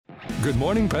Good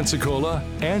morning, Pensacola.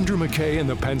 Andrew McKay in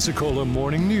the Pensacola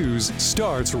Morning News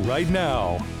starts right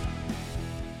now.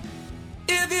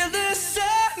 If you're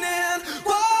listening,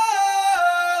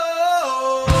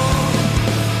 whoa.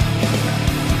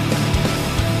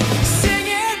 Sing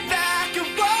it back, whoa.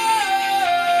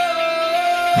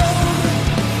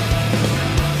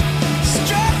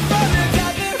 Straight from the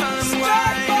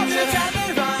top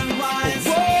and unwind.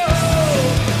 Whoa,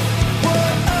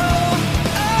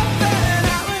 up and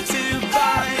out to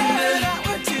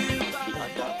The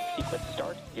undocked sequence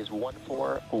start is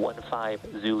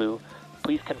 1415 Zulu.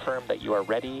 Please confirm that you are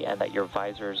ready and that your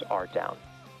visors are down.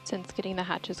 Since getting the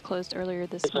hatches closed earlier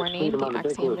this morning, the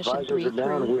Axiom Mission 3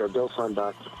 crew... We are Bill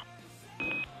Sundock.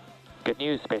 Good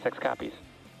news, SpaceX copies.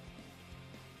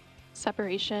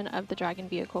 Separation of the Dragon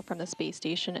vehicle from the space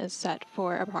station is set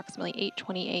for approximately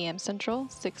 8:20 a.m. Central,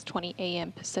 6:20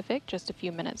 a.m. Pacific, just a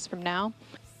few minutes from now.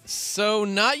 So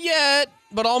not yet,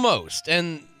 but almost.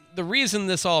 And the reason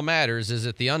this all matters is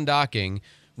that the undocking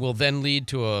will then lead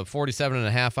to a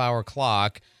 47.5-hour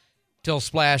clock till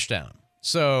splashdown.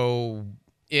 So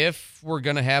if we're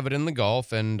going to have it in the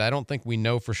Gulf, and I don't think we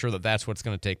know for sure that that's what's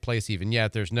going to take place even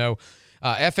yet, there's no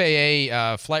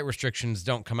FAA flight restrictions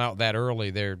don't come out that early.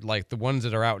 They're like the ones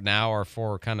that are out now are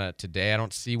for kind of today. I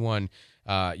don't see one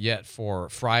yet for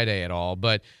Friday at all.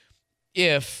 But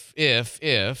if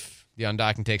the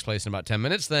undocking takes place in about 10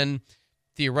 minutes, then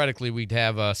theoretically we'd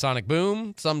have a sonic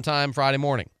boom sometime Friday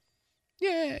morning.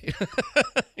 Yay.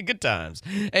 Good times.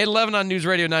 8:11 on News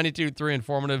Radio 92.3,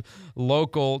 informative,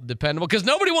 local, dependable, because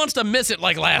nobody wants to miss it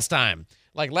like last time.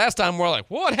 Like last time, we're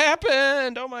like, what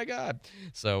happened? Oh, my God.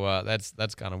 So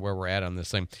that's kind of where we're at on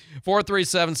this thing.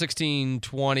 437-1620,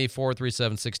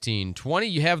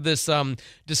 437-1620. You have this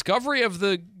discovery of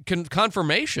the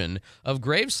confirmation of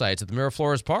grave sites at the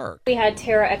Miraflores Park. We had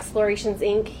Terra Explorations,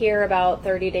 Inc. here about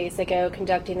 30 days ago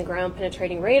conducting the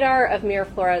ground-penetrating radar of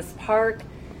Miraflores Park.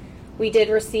 We did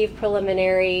receive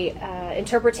preliminary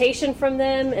interpretation from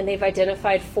them, and they've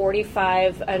identified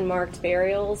 45 unmarked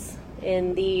burials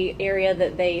in the area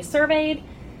that they surveyed.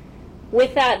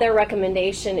 With that, their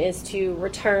recommendation is to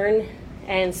return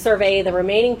and survey the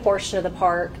remaining portion of the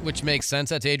park. Which makes sense.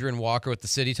 That's Adrian Walker with the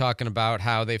city talking about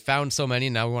how they found so many.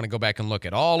 Now we want to go back and look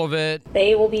at all of it.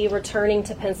 They will be returning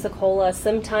to Pensacola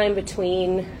sometime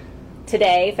between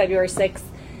today, February 6th,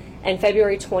 and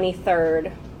February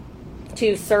 23rd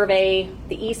to survey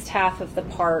the east half of the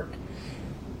park.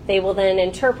 They will then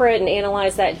interpret and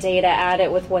analyze that data, add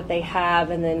it with what they have,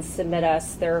 and then submit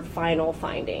us their final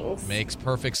findings. Makes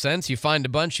perfect sense. You find a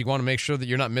bunch, you want to make sure that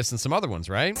you're not missing some other ones,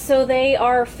 right? So they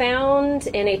are found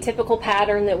in a typical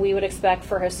pattern that we would expect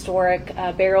for historic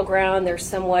burial ground. They're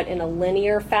somewhat in a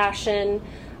linear fashion.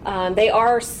 They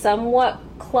are somewhat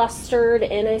clustered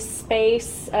in a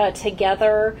space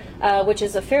together, which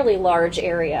is a fairly large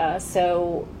area.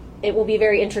 So it will be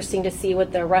very interesting to see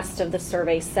what the rest of the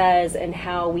survey says and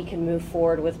how we can move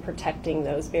forward with protecting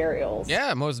those burials.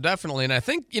 Yeah, most definitely. And I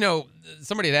think,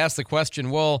 somebody had asked the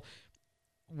question, well,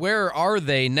 where are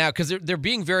they now? Because they're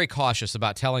being very cautious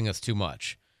about telling us too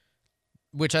much,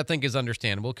 which I think is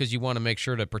understandable because you want to make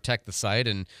sure to protect the site.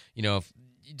 And, if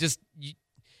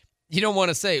you don't want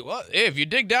to say, well, if you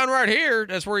dig down right here,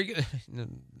 that's where you get...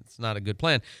 It's not a good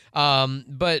plan.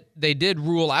 But they did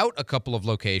rule out a couple of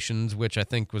locations, which I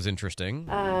think was interesting.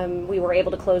 We were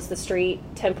able to close the street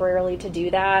temporarily to do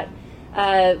that.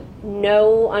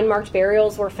 No unmarked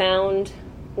burials were found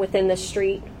within the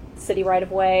street, city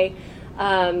right-of-way.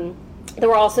 There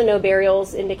were also no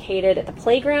burials indicated at the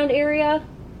playground area,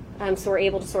 so we're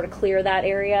able to sort of clear that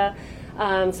area.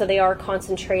 So they are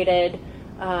concentrated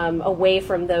away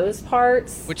from those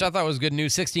parts. Which I thought was good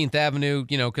news. 16th Avenue,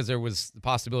 because there was the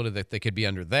possibility that they could be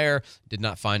under there. Did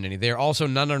not find any there. Also,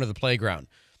 none under the playground,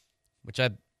 which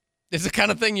it's the kind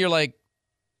of thing you're like,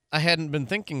 I hadn't been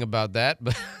thinking about that,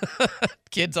 but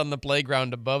kids on the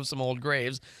playground above some old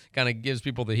graves kind of gives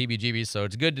people the heebie-jeebies, so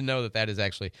it's good to know that is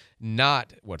actually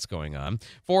not what's going on.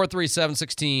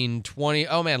 437-1620.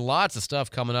 Oh, man, lots of stuff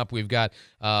coming up. We've got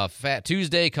Fat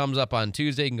Tuesday comes up on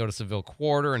Tuesday. You can go to Seville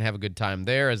Quarter and have a good time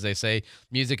there. As they say,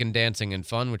 music and dancing and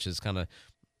fun, which is kind of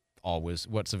always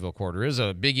what Seville Quarter is.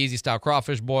 A big, easy-style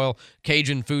crawfish boil,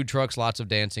 Cajun food trucks, lots of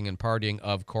dancing and partying,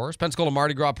 of course. Pensacola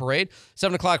Mardi Gras Parade,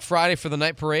 7 o'clock Friday for the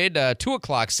night parade, 2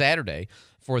 o'clock Saturday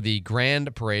for the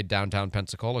Grand Parade downtown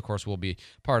Pensacola. Of course, we'll be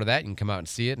part of that. You can come out and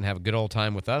see it and have a good old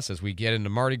time with us as we get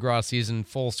into Mardi Gras season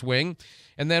full swing.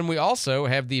 And then we also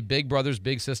have the Big Brothers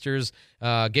Big Sisters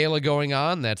Gala going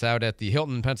on. That's out at the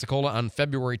Hilton in Pensacola on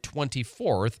February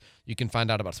 24th. You can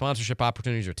find out about sponsorship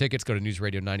opportunities or tickets. Go to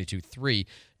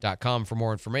newsradio923.com for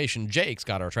more information. Jake's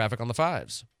got our traffic on the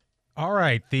fives. All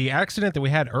right. The accident that we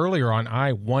had earlier on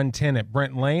I-110 at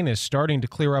Brent Lane is starting to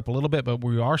clear up a little bit, but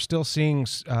we are still seeing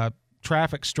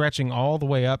traffic stretching all the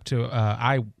way up to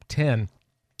I-10.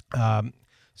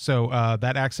 So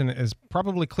that accident is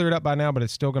probably cleared up by now, but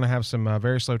it's still going to have some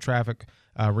very slow traffic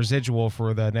residual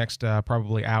for the next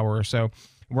probably hour or so.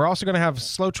 We're also going to have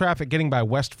slow traffic getting by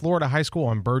West Florida High School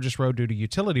on Burgess Road due to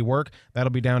utility work. That'll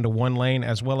be down to one lane,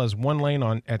 as well as one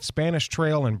lane at Spanish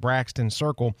Trail and Braxton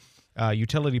Circle.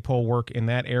 Utility pole work in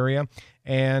that area.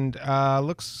 And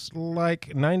looks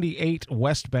like 98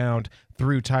 westbound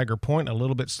through Tiger Point. A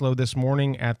little bit slow this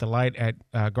morning at the light at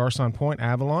Garcon Point,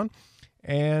 Avalon.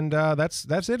 And that's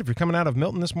it. If you're coming out of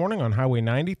Milton this morning on Highway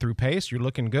 90 through Pace, you're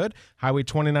looking good. Highway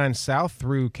 29 south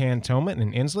through Cantonment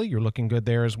and Inslee, you're looking good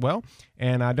there as well.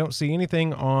 And I don't see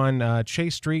anything on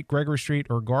Chase Street, Gregory Street,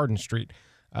 or Garden Street.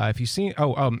 If you see,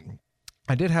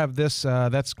 I did have this.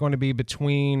 That's going to be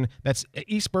that's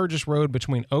East Burgess Road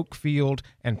between Oakfield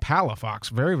and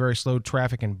Palafox. Very, very slow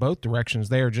traffic in both directions.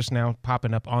 They are just now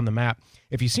popping up on the map.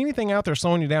 If you see anything out there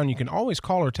slowing you down, you can always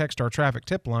call or text our traffic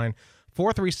tip line,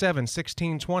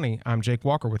 437-1620. I'm Jake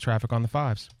Walker with Traffic on the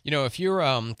Fives. You know, if you're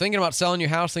thinking about selling your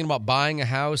house, thinking about buying a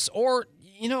house, or,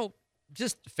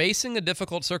 just facing a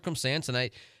difficult circumstance, and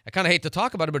I kind of hate to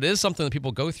talk about it, but it is something that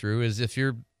people go through, is if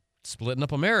you're splitting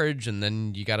up a marriage and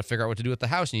then you got to figure out what to do with the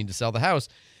house, you need to sell the house.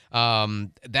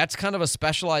 That's kind of a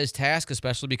specialized task,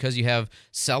 especially because you have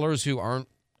sellers who aren't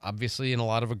obviously in a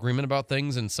lot of agreement about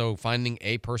things, and so finding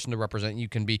a person to represent you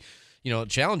can be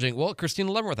challenging. Well,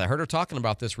 Christina Leavenworth, I heard her talking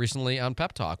about this recently on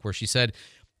Pep Talk, where she said,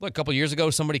 look, a couple years ago,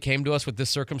 somebody came to us with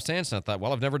this circumstance, and I thought,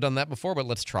 well, I've never done that before, but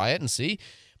let's try it and see.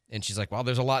 And she's like, well,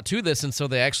 there's a lot to this. And so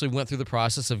they actually went through the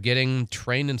process of getting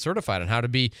trained and certified on how to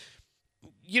be,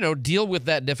 deal with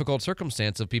that difficult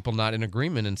circumstance of people not in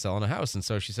agreement and selling a house. And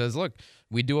so she says, look,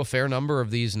 we do a fair number of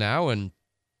these now. And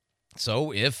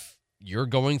so if you're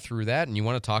going through that and you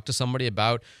want to talk to somebody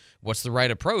about what's the right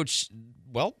approach,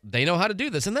 well, they know how to do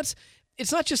this. And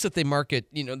it's not just that they market,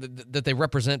 that they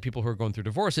represent people who are going through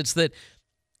divorce. It's that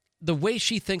the way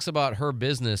she thinks about her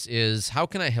business is, how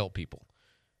can I help people?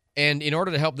 And in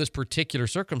order to help this particular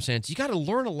circumstance, you got to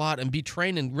learn a lot and be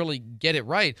trained and really get it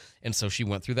right. And so she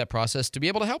went through that process to be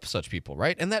able to help such people,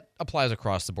 right? And that applies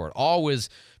across the board. Always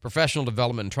professional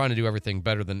development and trying to do everything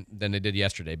better than they did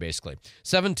yesterday, basically.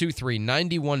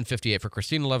 723-9158 for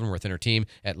Christina Leavenworth and her team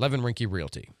at Levin Rinke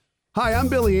Realty. Hi, I'm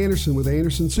Billy Anderson with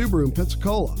Anderson Subaru in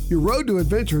Pensacola. Your road to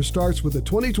adventure starts with the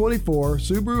 2024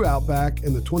 Subaru Outback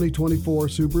and the 2024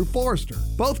 Subaru Forester.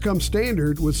 Both come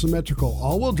standard with symmetrical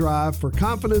all-wheel drive for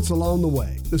confidence along the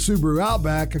way. The Subaru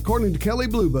Outback, according to Kelley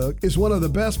Blue Book, is one of the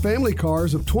best family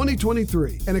cars of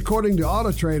 2023. And according to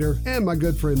Auto Trader and my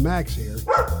good friend Max here,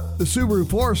 the Subaru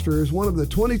Forester is one of the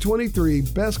 2023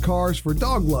 best cars for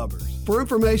dog lovers. For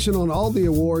information on all the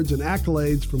awards and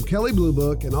accolades from Kelley Blue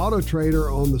Book and Auto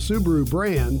Trader on the Subaru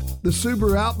brand, the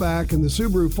Subaru Outback, and the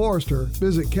Subaru Forester,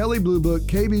 visit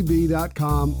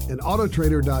KelleyBlueBookKBB.com and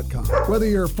AutoTrader.com. Whether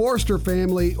you're a Forester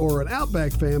family or an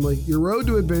Outback family, your road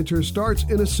to adventure starts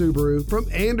in a Subaru from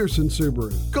Anderson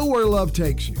Subaru. Go where love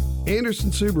takes you. Anderson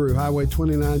Subaru, Highway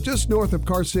 29, just north of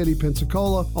Car City,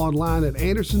 Pensacola. Online at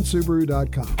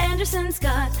AndersonSubaru.com. Anderson's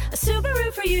got a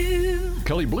Subaru for you.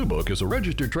 Kelley Blue Book is a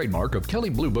registered trademark of Kelley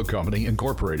Blue Book Company,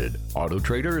 Incorporated. Auto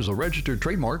Trader is a registered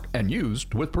trademark and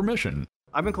used with permission.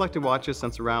 I've been collecting watches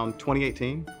since around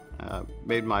 2018.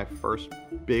 Made my first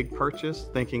big purchase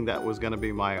thinking that was going to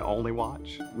be my only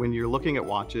watch. When you're looking at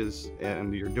watches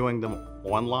and you're doing them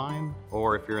online,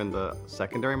 or if you're in the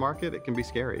secondary market, it can be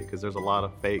scary because there's a lot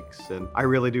of fakes. And I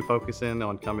really do focus in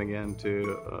on coming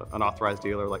into an authorized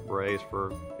dealer like Berets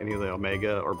for any of the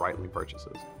Omega or Breitling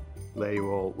purchases. They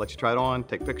will let you try it on,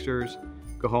 take pictures,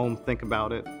 go home, think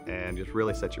about it, and just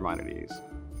really set your mind at ease.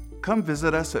 Come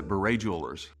visit us at Beret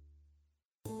Jewelers.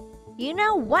 You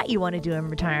know what you want to do in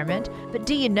retirement, but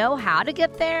do you know how to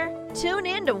get there? Tune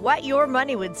in to What Your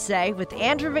Money Would Say with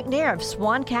Andrew McNair of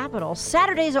Swan Capital,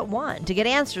 Saturdays at 1 to get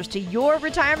answers to your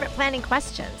retirement planning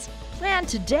questions. Plan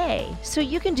today so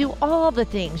you can do all the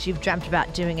things you've dreamt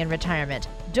about doing in retirement.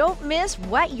 Don't miss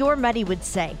What Your Money Would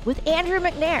Say with Andrew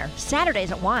McNair,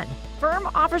 Saturdays at 1. Firm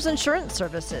offers insurance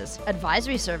services.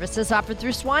 Advisory services offered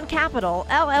through Swan Capital,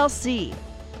 LLC.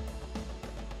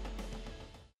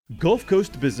 Gulf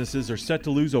Coast businesses are set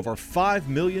to lose over $5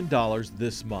 million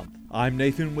this month. I'm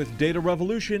Nathan with Data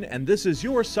Revolution, and this is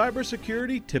your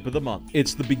cybersecurity tip of the month.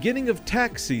 It's the beginning of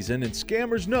tax season, and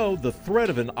scammers know the threat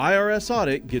of an IRS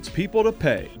audit gets people to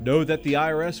pay. Know that the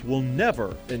IRS will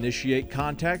never initiate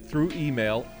contact through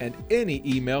email, and any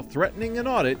email threatening an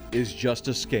audit is just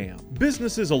a scam.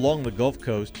 Businesses along the Gulf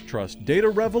Coast trust Data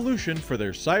Revolution for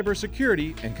their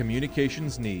cybersecurity and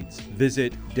communications needs.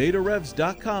 Visit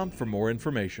datarevs.com for more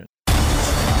information.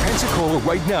 Pensacola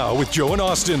right now with Joe and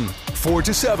Austin. 4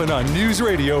 to 7 on News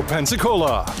Radio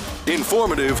Pensacola.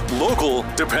 Informative, local,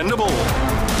 dependable.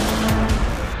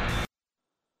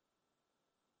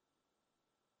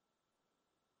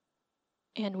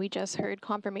 And we just heard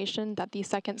confirmation that the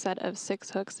second set of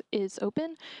 6 hooks is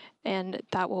open, and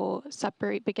that will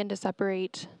begin to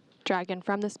separate Dragon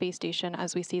from the space station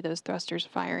as we see those thrusters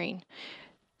firing.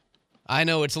 I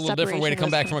know it's a little different way to come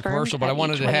back from a commercial, but I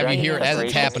wanted to have you hear it as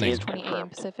it's happening. 20 a.m.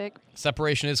 Pacific.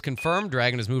 Separation is confirmed.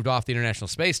 Dragon has moved off the International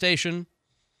Space Station.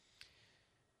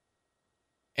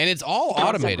 And it's all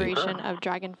automated. Separation of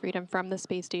Dragon Freedom from the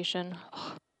space station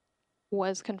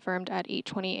was confirmed at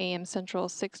 8:20 a.m. Central,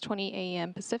 6:20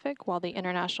 a.m. Pacific, while the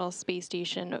International Space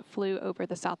Station flew over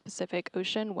the South Pacific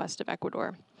Ocean west of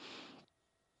Ecuador.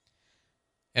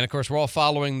 And, of course, we're all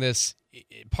following this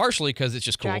partially because it's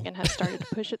just cool. Dragon has started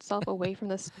to push itself away from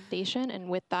the station, and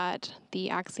with that, the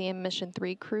Axiom Mission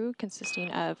 3 crew,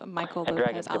 consisting of Michael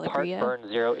Lopez Alegria. Burn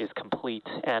 0 is complete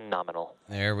and nominal.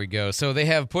 There we go. So they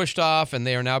have pushed off, and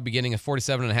they are now beginning a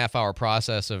 47.5-hour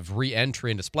process of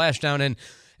re-entry into splashdown. And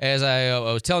as I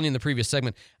was telling you in the previous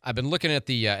segment, I've been looking at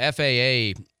the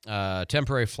FAA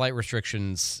temporary flight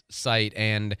restrictions site,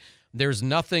 and there's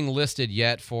nothing listed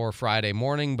yet for Friday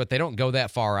morning, but they don't go that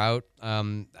far out.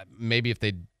 Maybe if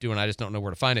they do, and I just don't know where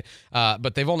to find it.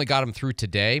 But they've only got them through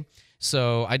today.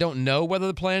 So I don't know whether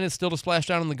the plan is still to splash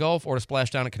down in the Gulf or to splash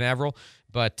down at Canaveral,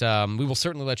 but we will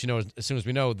certainly let you know as soon as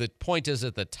we know. The point is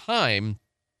at the time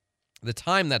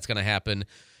that's going to happen,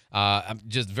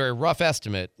 just very rough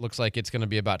estimate, looks like it's going to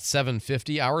be about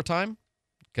 7:50 our time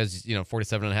because,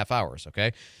 47.5 hours,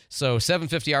 okay? So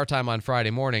 7:50 our time on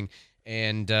Friday morning.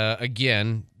 And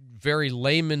again, very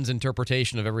layman's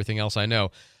interpretation of everything else I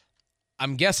know.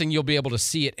 I'm guessing you'll be able to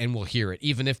see it and we'll hear it,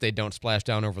 even if they don't splash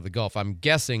down over the Gulf. I'm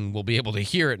guessing we'll be able to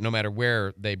hear it no matter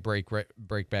where they break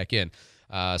back in.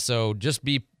 So just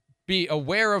be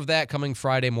aware of that coming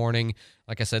Friday morning.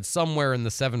 Like I said, somewhere in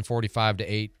the 7:45 to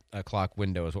 8 o'clock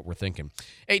window is what we're thinking.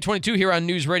 8:22 here on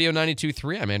News Radio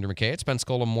 92.3. I'm Andrew McKay. It's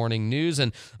Pensacola Morning News,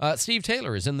 and Steve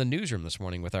Taylor is in the newsroom this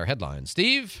morning with our headlines.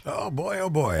 Steve? Oh, boy.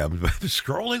 I'm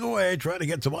scrolling away trying to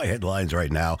get to my headlines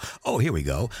right now. Oh, here we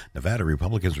go. Nevada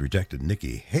Republicans rejected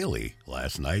Nikki Haley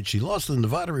last night. She lost the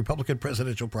Nevada Republican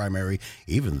presidential primary,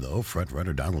 even though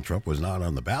frontrunner Donald Trump was not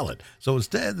on the ballot. So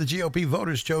instead, the GOP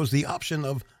voters chose the option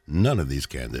of none of these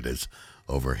candidates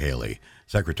over Haley.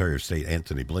 Secretary of State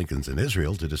Antony Blinken's in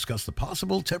Israel to discuss the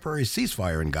possible temporary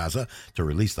ceasefire in Gaza to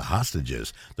release the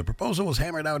hostages. The proposal was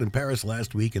hammered out in Paris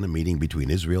last week in a meeting between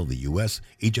Israel, the U.S.,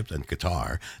 Egypt, and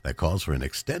Qatar that calls for an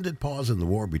extended pause in the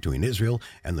war between Israel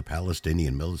and the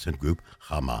Palestinian militant group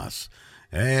Hamas.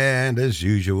 And as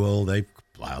usual,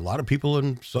 a lot of people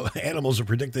and animals are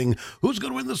predicting who's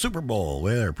going to win the Super Bowl.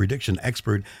 Well, a prediction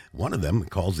expert, one of them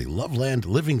calls the Loveland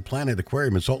Living Planet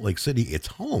Aquarium in Salt Lake City its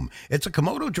home. It's a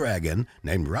Komodo dragon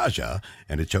named Raja,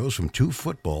 and it chose from 2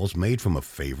 footballs made from a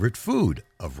favorite food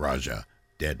of Raja,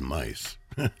 dead mice.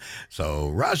 So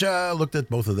Raja looked at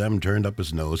both of them, turned up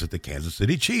his nose at the Kansas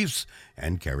City Chiefs,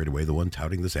 and carried away the one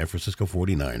touting the San Francisco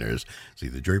 49ers. See,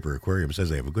 the Draper Aquarium says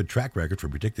they have a good track record for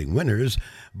predicting winners,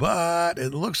 but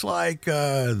it looks like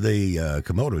the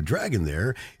Komodo dragon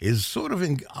there is sort of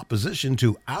in opposition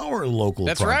to our local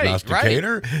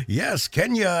prognosticator. Right. Yes,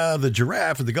 Kenya, the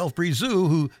giraffe at the Gulf Breeze Zoo,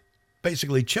 who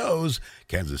basically chose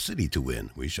Kansas City to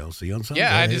win. We shall see on Sunday.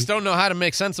 Yeah, I just don't know how to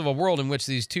make sense of a world in which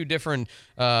these two different,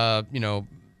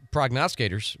 predictors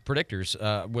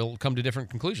will come to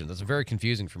different conclusions. That's very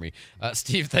confusing for me.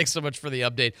 Steve, thanks so much for the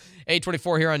update.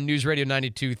 8:24 here on News Radio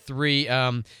 92.3.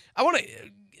 I want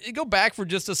to go back for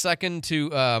just a second to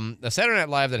a Saturday Night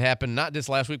Live that happened not just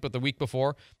last week, but the week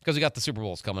before, because we got the Super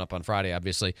Bowls coming up on Friday,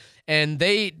 obviously. And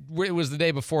it was the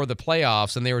day before the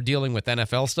playoffs, and they were dealing with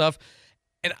NFL stuff.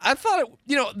 And I thought,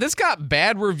 this got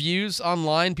bad reviews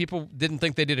online. People didn't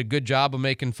think they did a good job of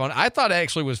making fun. I thought it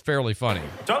actually was fairly funny.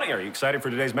 Tony, are you excited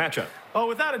for today's matchup? Oh,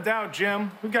 without a doubt,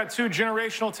 Jim. We've got 2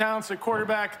 generational talents at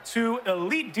quarterback, 2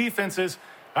 elite defenses.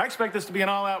 I expect this to be an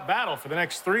all-out battle for the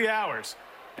next 3 hours.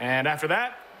 And after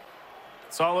that,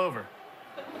 it's all over.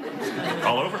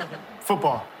 All over?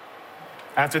 Football.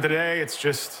 After today, it's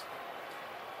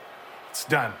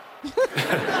done.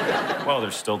 Well,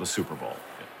 there's still the Super Bowl.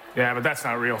 Yeah, but that's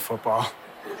not real football.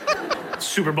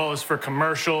 Super Bowl is for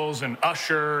commercials and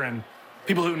Usher and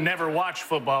people who never watch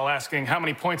football asking how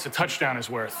many points a touchdown is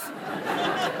worth.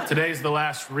 Today's the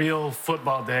last real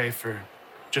football day for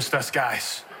just us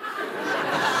guys.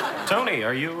 Tony,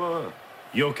 are you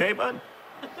okay, bud?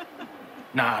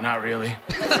 Nah, not really.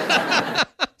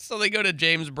 So they go to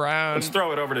James Brown. Let's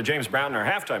throw it over to James Brown and our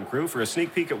halftime crew for a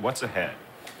sneak peek at what's ahead.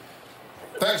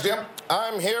 Thanks, Jim.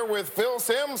 I'm here with Phil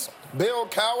Simms, Bill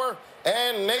Cower,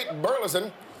 and Nate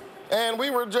Burleson. And we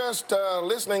were just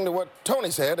listening to what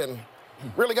Tony said and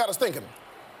really got us thinking.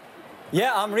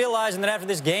 Yeah, I'm realizing that after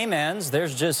this game ends,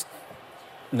 there's just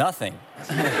nothing.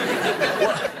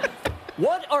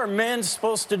 What are men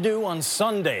supposed to do on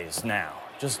Sundays now?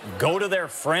 Just go to their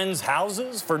friends'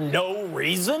 houses for no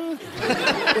reason?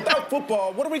 Without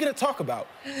football, what are we going to talk about?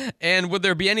 And would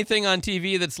there be anything on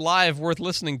TV that's live worth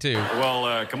listening to?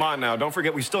 Well, come on now. Don't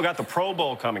forget we still got the Pro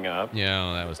Bowl coming up.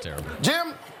 Yeah, that was terrible.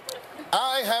 Jim,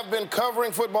 I have been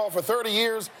covering football for 30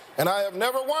 years, and I have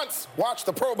never once watched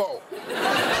the Pro Bowl.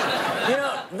 You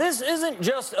know, this isn't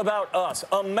just about us.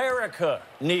 America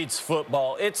needs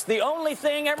football. It's the only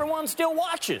thing everyone still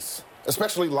watches.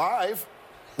 Especially live.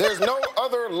 There's no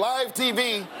other live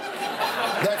TV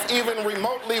that's even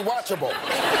remotely watchable.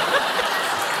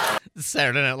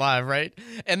 Saturday Night Live, right?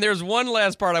 And there's one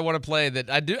last part I want to play that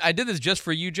I did this just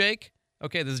for you, Jake.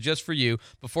 Okay, this is just for you.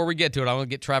 Before we get to it, I want to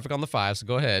get traffic on the 5, so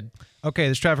go ahead. Okay,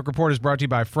 this traffic report is brought to you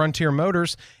by Frontier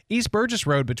Motors. East Burgess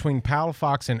Road between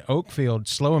Palafox and Oakfield,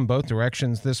 slow in both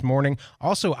directions this morning.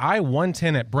 Also,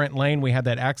 I-110 at Brent Lane. We had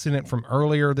that accident from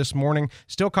earlier this morning,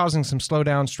 still causing some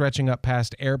slowdown stretching up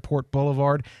past Airport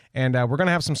Boulevard. And we're going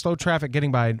to have some slow traffic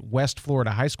getting by West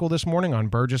Florida High School this morning on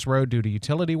Burgess Road due to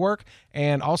utility work.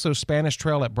 And also Spanish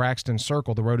Trail at Braxton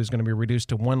Circle. The road is going to be reduced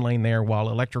to one lane there while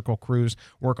electrical crews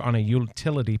work on a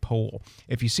utility pole.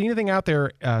 If you see anything out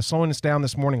there slowing us down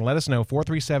this morning, let us know.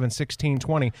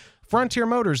 437-1620. Frontier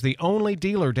Motors, the only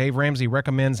dealer Dave Ramsey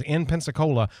recommends in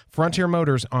Pensacola. Frontier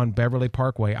Motors on Beverly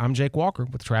Parkway. I'm Jake Walker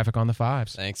with Traffic on the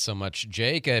 5s. Thanks so much,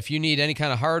 Jake. If you need any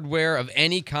kind of hardware of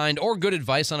any kind or good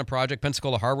advice on a project,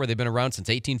 Pensacola Hardware, they've been around since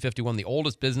 1851, the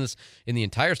oldest business in the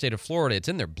entire state of Florida. It's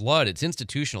in their blood. It's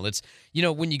institutional. It's, you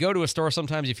know, when you go to a store,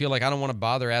 sometimes you feel like I don't want to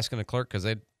bother asking a clerk because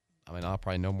I'll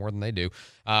probably know more than they do.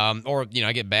 Or,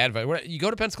 I get bad advice. You go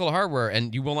to Pensacola Hardware,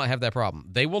 and you will not have that problem.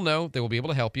 They will know. They will be able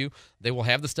to help you. They will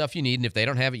have the stuff you need, and if they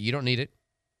don't have it, you don't need it.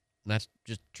 And that's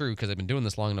just true because they've been doing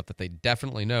this long enough that they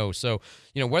definitely know. So,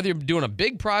 whether you're doing a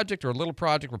big project or a little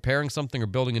project, repairing something or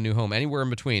building a new home, anywhere in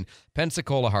between,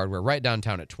 Pensacola Hardware, right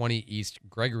downtown at 20 East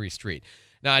Gregory Street.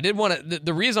 Now, I did want to,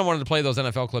 the reason I wanted to play those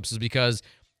NFL clips is because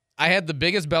I had the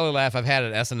biggest belly laugh I've had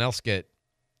at SNL skit,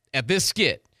 at this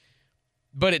skit.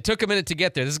 But it took a minute to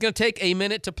get there. This is going to take a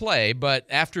minute to play, but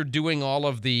after doing all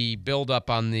of the build-up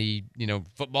on the,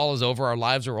 football is over, our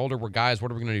lives are older, we're guys,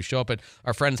 what are we going to do? Show up at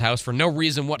our friend's house for no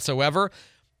reason whatsoever.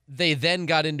 They then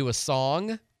got into a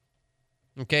song.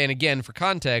 Okay, and again, for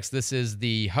context, this is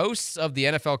the hosts of the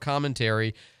NFL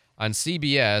commentary on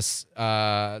CBS,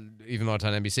 even though it's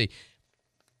on NBC.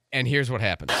 And here's what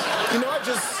happens.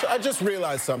 I just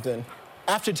realized something.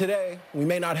 After today, we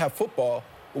may not have football,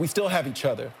 but we still have each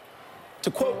other. To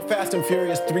quote Fast and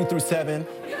Furious 3 through 7,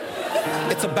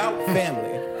 it's about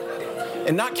family.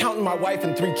 And not counting my wife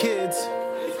and 3 kids,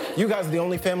 you guys are the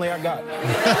only family I got.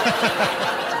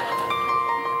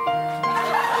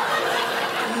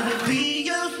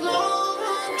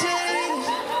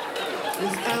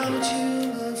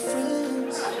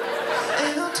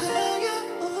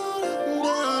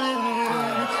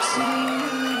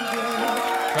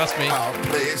 Trust me. I'll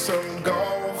play some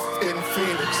golf in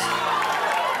Phoenix.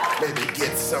 Maybe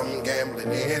get some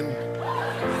gambling in.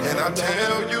 And I'll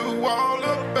tell you all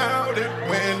about it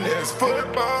when there's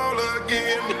football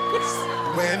again.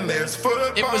 When there's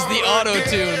football It was the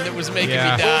auto-tune that was making me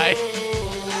die.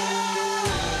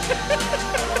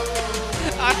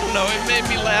 I don't know, it made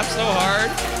me laugh so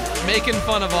hard. Making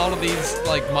fun of all of these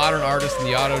modern artists in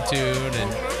the auto-tune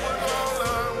and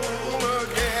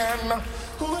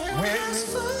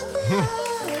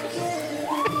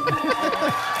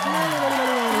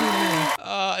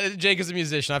Jake is a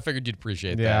musician. I figured you'd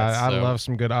appreciate that. Yeah, I love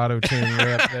some good auto-tune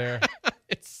rip there.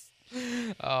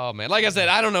 Oh, man. Like I said,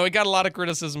 I don't know. It got a lot of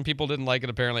criticism. People didn't like it,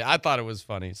 apparently. I thought it was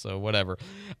funny, so whatever.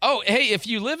 Oh, hey, if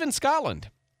you live in Scotland,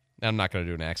 I'm not going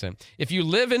to do an accent. If you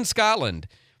live in Scotland,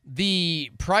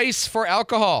 the price for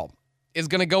alcohol is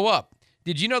going to go up.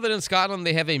 Did you know that in Scotland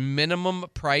they have a minimum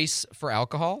price for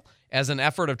alcohol as an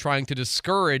effort of trying to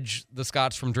discourage the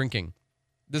Scots from drinking?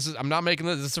 I'm not making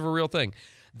this. This is a real thing.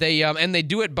 They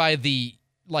do it by the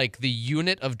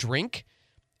unit of drink,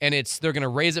 and they're going to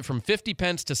raise it from 50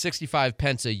 pence to 65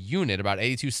 pence a unit, about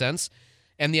 82 cents.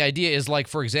 And the idea is, like,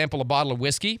 for example, a bottle of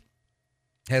whiskey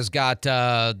has got,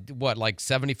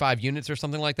 75 units or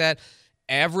something like that.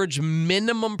 Average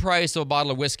minimum price of a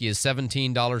bottle of whiskey is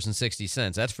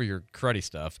 $17.60. That's for your cruddy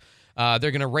stuff.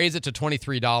 They're going to raise it to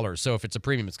 $23. So if it's a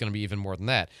premium, it's going to be even more than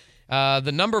that.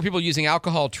 The number of people using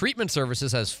alcohol treatment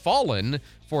services has fallen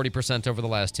 40% over the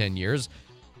last 10 years.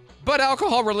 But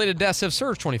alcohol-related deaths have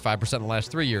surged 25% in the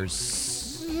last 3 years.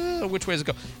 Which way does it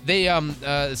go?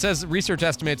 It says research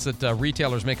estimates that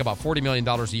retailers make about $40 million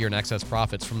a year in excess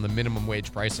profits from the minimum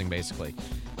wage pricing, basically.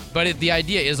 But the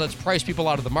idea is, let's price people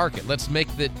out of the market. Let's make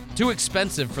it too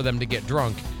expensive for them to get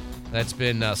drunk. That's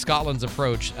been Scotland's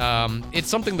approach. It's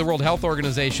something the World Health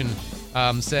Organization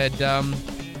said,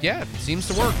 it seems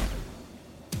to work.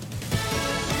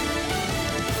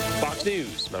 Fox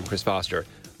News, I'm Chris Foster.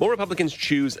 More Republicans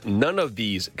choose none of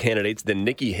these candidates than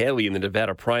Nikki Haley in the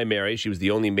Nevada primary. She was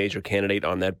the only major candidate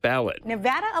on that ballot.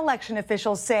 Nevada election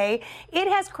officials say it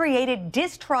has created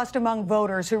distrust among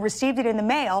voters who received it in the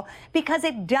mail because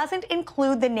it doesn't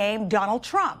include the name Donald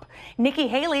Trump. Nikki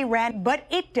Haley ran, but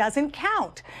it doesn't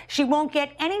count. She won't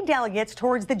get any delegates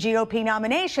towards the GOP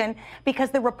nomination because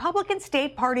the Republican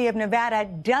State Party of Nevada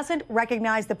doesn't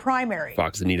recognize the primary.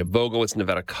 Fox's Anita Vogel,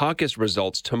 Nevada caucus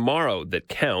results tomorrow that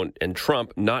count, and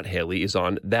Trump, not Haley, is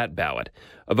on that ballot.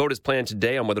 A vote is planned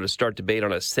today on whether to start debate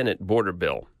on a Senate border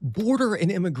bill. Border and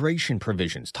immigration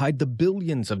provisions tied to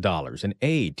billions of dollars in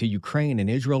aid to Ukraine and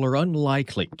Israel are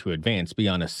unlikely to advance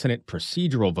beyond a Senate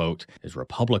procedural vote as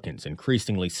Republicans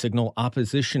increasingly signal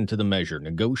opposition to the measure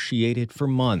negotiated for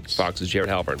months. Fox's Jared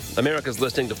Halpern. America's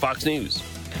listening to Fox News.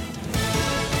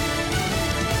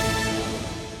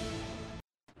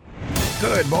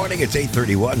 Good morning. It's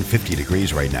 8:31, 50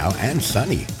 degrees right now, and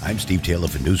sunny. I'm Steve Taylor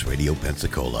for News Radio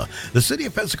Pensacola. The city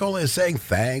of Pensacola is saying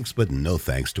thanks, but no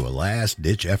thanks to a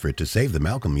last-ditch effort to save the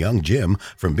Malcolm Young Gym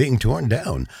from being torn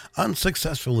down.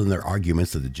 Unsuccessful in their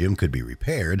arguments that the gym could be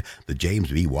repaired, the James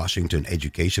B. Washington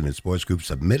Education and Sports Group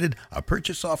submitted a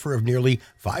purchase offer of nearly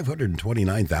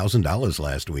 $529,000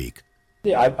 last week.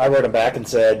 Yeah, I wrote them back and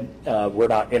said we're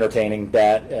not entertaining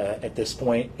that at this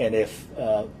point. And if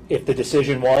the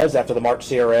decision was after the March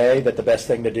CRA that the best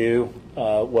thing to do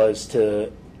was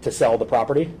to sell the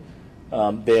property,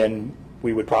 then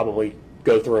we would probably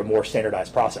go through a more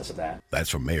standardized process of that. That's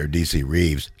from Mayor D.C.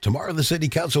 Reeves. Tomorrow, the City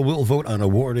Council will vote on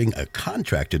awarding a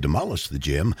contract to demolish the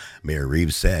gym. Mayor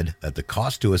Reeves said that the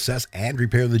cost to assess and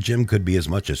repair the gym could be as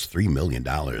much as $3 million.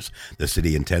 The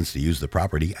city intends to use the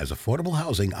property as affordable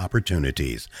housing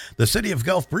opportunities. The City of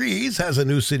Gulf Breeze has a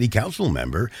new City Council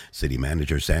member. City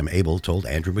Manager Sam Abel told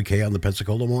Andrew McKay on the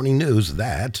Pensacola Morning News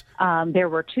that there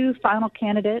were two final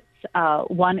candidates.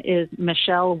 One is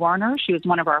Michelle Warner. She was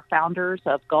one of our founders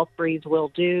of Gulf Breeze Will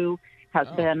Do, has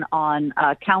been on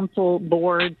council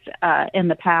boards in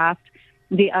the past.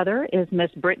 The other is Miss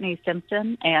Brittany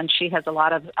Simpson, and she has a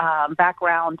lot of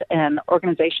background in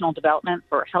organizational development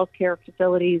for healthcare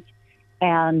facilities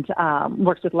and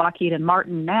works with Lockheed and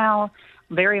Martin now,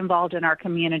 very involved in our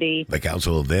community. The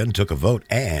council then took a vote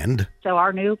and so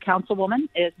our new councilwoman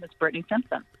is Miss Brittany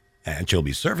Simpson. And she'll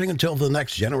be serving until the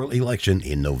next general election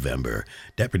in November.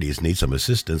 Deputies need some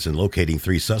assistance in locating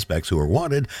 3 suspects who are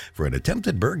wanted for an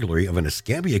attempted burglary of an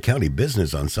Escambia County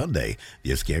business on Sunday.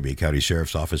 The Escambia County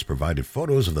Sheriff's Office provided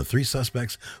photos of the 3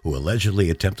 suspects who allegedly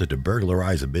attempted to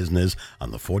burglarize a business on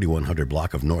the 4100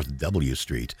 block of North W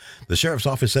Street. The Sheriff's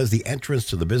Office says the entrance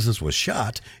to the business was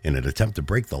shot in an attempt to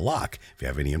break the lock. If you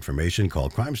have any information, call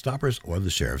Crime Stoppers or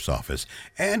the Sheriff's Office.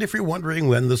 And if you're wondering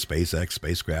when the SpaceX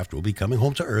spacecraft will be coming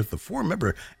home to Earth, the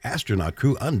 4-member astronaut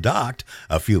crew undocked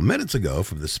a few minutes ago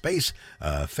from the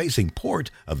space-facing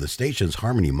port of the station's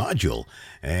Harmony module.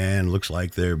 And looks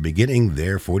like they're beginning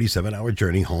their 47-hour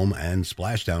journey home and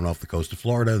splashdown off the coast of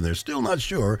Florida. They're still not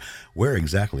sure where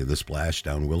exactly the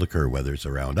splashdown will occur, whether it's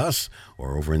around us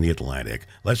or over in the Atlantic.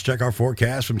 Let's check our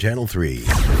forecast from Channel 3.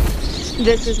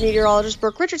 This is meteorologist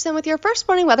Brooke Richardson with your first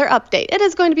morning weather update. It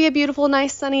is going to be a beautiful,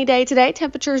 nice, sunny day today.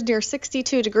 Temperatures near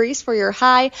 62 degrees for your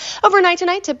high. Overnight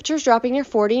tonight, temperatures dropping near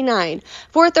 49.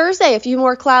 For Thursday, a few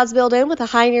more clouds build in with a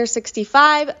high near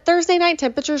 65. Thursday night,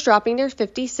 temperatures dropping near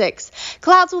 56.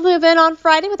 Clouds will move in on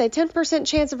Friday with a 10%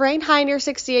 chance of rain, high near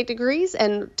 68 degrees,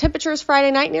 and temperatures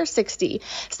Friday night near 60.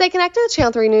 Stay connected to the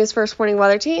Channel 3 News First Morning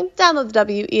Weather Team. Download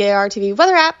the WEAR TV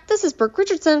weather app. This is Brooke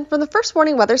Richardson from the First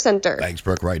Morning Weather Center. Thanks,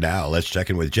 Brooke. Right now, let's check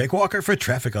in with Jake Walker for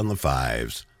traffic on the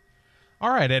 5s. All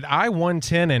right, at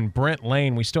I-110 and Brent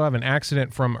Lane, we still have an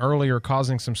accident from earlier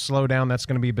causing some slowdown. That's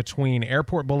going to be between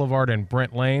Airport Boulevard and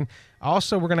Brent Lane.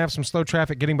 Also, we're going to have some slow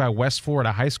traffic getting by West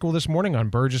Florida High School this morning on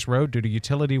Burgess Road due to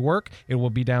utility work. It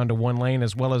will be down to one lane,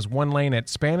 as well as one lane at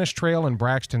Spanish Trail and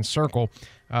Braxton Circle.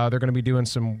 They're going to be doing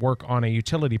some work on a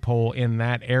utility pole in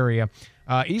that area.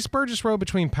 East Burgess Road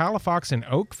between Palafox and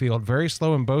Oakfield, very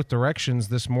slow in both directions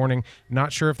this morning.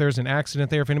 Not sure if there's an accident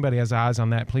there. If anybody has eyes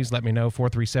on that, please let me know,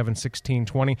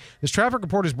 437-1620. This traffic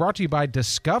report is brought to you by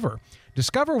Discover.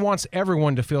 Discover wants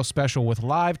everyone to feel special with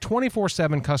live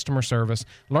 24/7 customer service.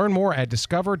 Learn more at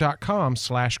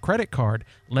discover.com/credit card.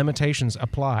 Limitations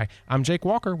apply. I'm Jake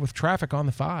Walker with traffic on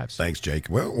the 5s. Thanks, Jake.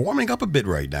 We're warming up a bit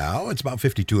right now. It's about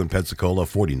 52 in Pensacola,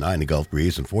 49 in Gulf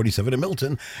Breeze, and 47 in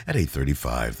Milton at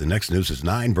 8:35. The next news is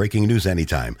 9, breaking news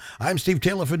anytime. I'm Steve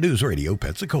Taylor for News Radio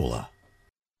Pensacola.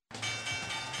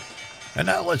 And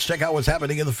now let's check out what's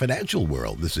happening in the financial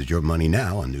world. This is Your Money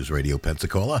Now on News Radio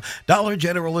Pensacola. Dollar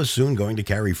General is soon going to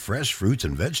carry fresh fruits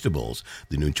and vegetables.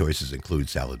 The new choices include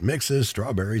salad mixes,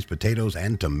 strawberries, potatoes,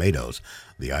 and tomatoes.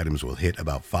 The items will hit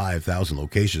about 5,000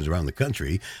 locations around the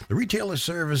country. The retailer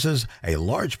services a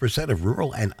large percent of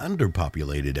rural and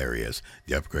underpopulated areas.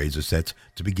 The upgrades are set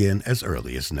to begin as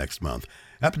early as next month.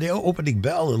 At the opening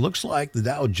bell, it looks like the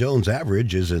Dow Jones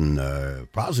average is in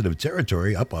positive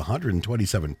territory, up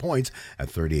 127 points at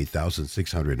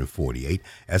 38,648.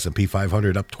 S&P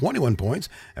 500 up 21 points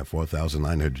at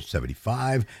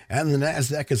 4,975. And the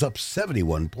NASDAQ is up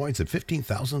 71 points at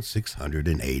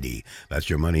 15,680. That's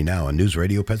Your Money Now on News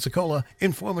Radio Pensacola.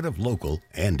 Informative, local,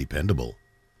 and dependable.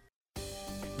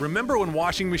 Remember when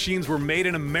washing machines were made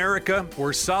in America,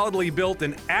 were solidly built,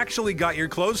 and actually got your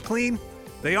clothes clean?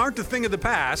 They aren't a thing of the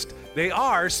past. They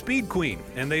are Speed Queen,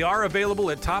 and they are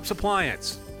available at Tops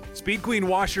Appliance. Speed Queen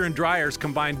washer and dryers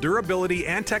combine durability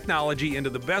and technology into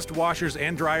the best washers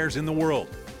and dryers in the world.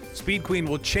 Speed Queen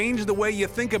will change the way you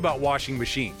think about washing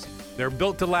machines. They're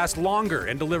built to last longer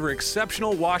and deliver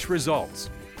exceptional wash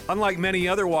results. Unlike many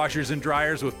other washers and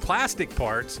dryers with plastic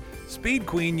parts, Speed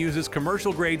Queen uses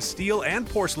commercial-grade steel and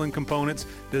porcelain components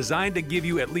designed to give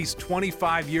you at least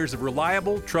 25 years of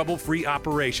reliable, trouble-free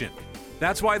operation.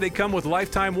 That's why they come with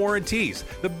lifetime warranties,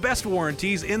 the best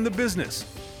warranties in the business.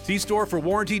 See store for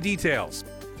warranty details.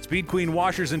 Speed Queen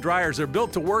washers and dryers are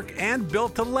built to work and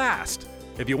built to last.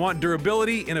 If you want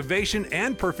durability, innovation,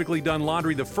 and perfectly done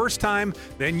laundry the first time,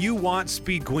 then you want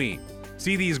Speed Queen.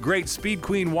 See these great Speed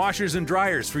Queen washers and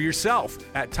dryers for yourself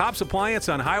at Tops Appliance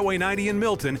on Highway 90 in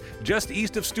Milton, just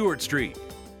east of Stewart Street.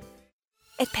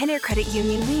 At Penn Air Credit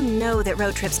Union, we know that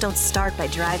road trips don't start by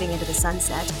driving into the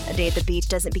sunset. A day at the beach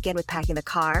doesn't begin with packing the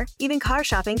car. Even car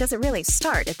shopping doesn't really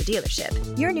start at the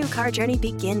dealership. Your new car journey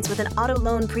begins with an auto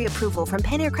loan pre-approval from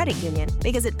Penn Air Credit Union.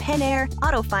 Because at Penn Air,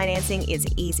 auto financing is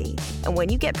easy. And when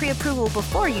you get pre-approval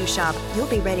before you shop, you'll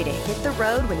be ready to hit the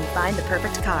road when you find the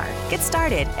perfect car. Get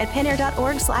started at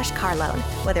pennair.org/car loan.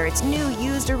 Whether it's new,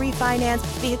 used, or refinance,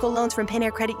 vehicle loans from Penn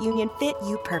Air Credit Union fit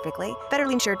you perfectly.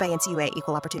 Federally insured by NCUA,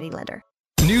 Equal Opportunity Lender.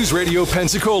 News Radio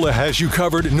Pensacola has you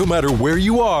covered no matter where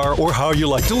you are or how you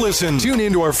like to listen. Tune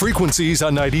into our frequencies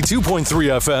on 92.3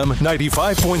 FM,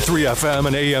 95.3 FM,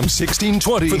 and AM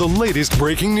 1620 for the latest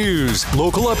breaking news,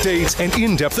 local updates, and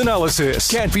in-depth analysis.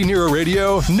 Can't be near a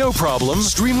radio? No problem.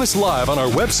 Stream us live on our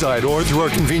website or through our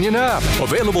convenient app.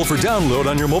 Available for download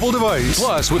on your mobile device.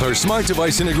 Plus, with our smart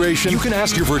device integration, you can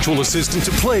ask your virtual assistant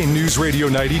to play News Radio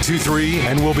 92.3,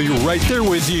 and we'll be right there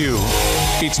with you.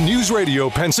 It's News Radio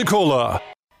Pensacola.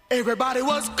 Everybody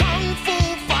was kung fu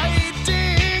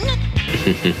fighting.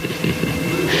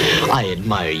 I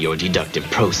admire your deductive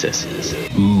processes.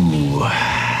 Ooh,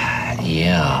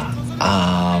 yeah.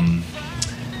 I'm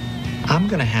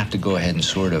gonna have to go ahead and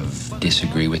sort of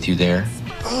disagree with you there.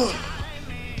 Oh,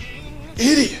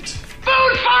 idiot.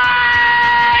 Food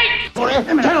fight!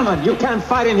 Gentlemen, you can't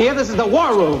fight in here. This is the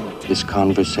war room. This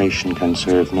conversation can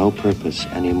serve no purpose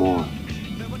anymore.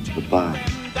 Goodbye.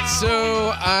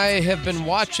 So I have been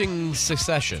watching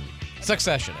Succession,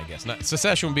 I guess. Not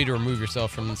Succession would be to remove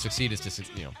yourself from succeed is to,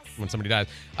 when somebody dies.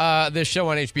 This show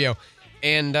on HBO.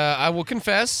 And I will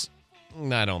confess,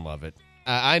 I don't love it.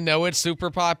 I know it's super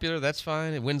popular. That's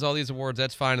fine. It wins all these awards.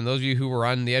 That's fine. And those of you who were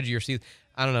on the edge of your seat,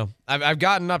 I don't know. I've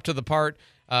gotten up to the part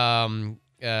where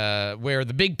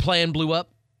the big plan blew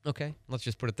up. Okay, let's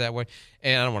just put it that way.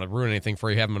 And I don't want to ruin anything for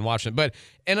you who haven't been watching it. But,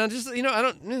 and I just,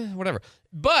 whatever.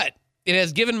 But it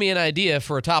has given me an idea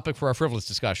for a topic for our frivolous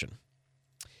discussion.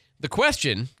 The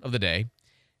question of the day,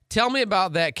 tell me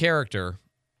about that character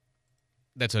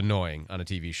that's annoying on a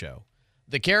TV show.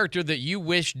 The character that you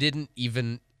wish didn't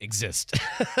even exist.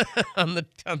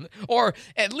 Or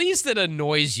at least that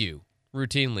annoys you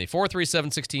routinely.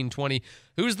 437-1620.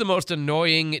 Who's the most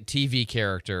annoying TV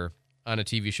character on a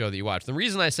TV show that you watch? The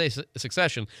reason I say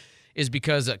Succession is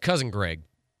because Cousin Greg,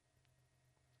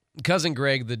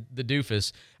 the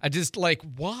doofus, I just like,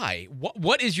 why?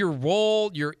 What is your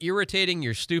role? You're irritating,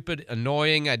 you're stupid,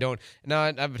 annoying.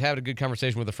 I've had a good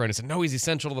conversation with a friend and said, no, he's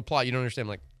essential to the plot. You don't understand. I'm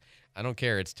like, I don't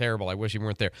care. It's terrible. I wish you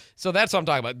weren't there. So that's what I'm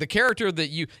talking about. The character that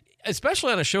you,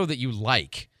 especially on a show that you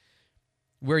like,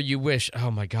 where you wish, oh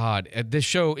my God, this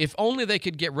show, if only they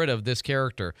could get rid of this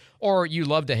character, or you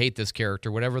love to hate this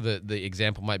character, whatever the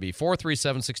example might be.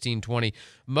 437-1620.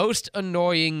 Most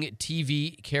annoying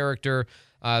TV character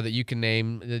that you can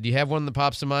name. Do you have one that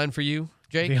pops to mind for you,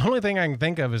 Jake? The only thing I can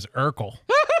think of is Urkel.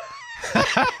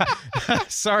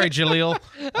 Sorry, Jaleel.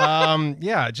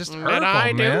 Yeah, just Urkel, Did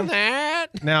I man. do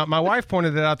that? Now, my wife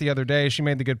pointed it out the other day. She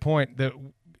made the good point that.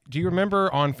 Do you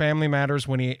remember on Family Matters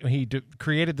when he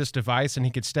created this device and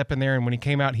he could step in there, and when he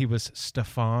came out, he was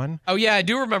Stefan? Oh, yeah, I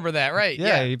do remember that, right.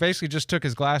 Yeah, he basically just took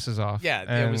his glasses off.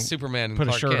 Yeah, it was Superman and put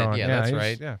Clark a shirt Kent. on. Yeah, that's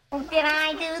right. Yeah. Did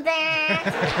I do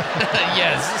that?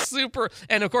 Yes, super.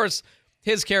 And, of course,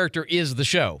 his character is the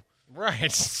show. Right.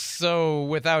 So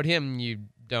without him, you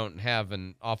don't have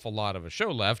an awful lot of a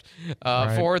show left.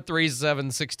 Right.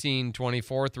 437-1620,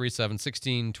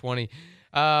 437-1620.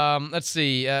 Let's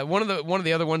see. One of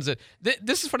the other ones that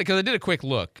this is funny because I did a quick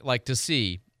look, like to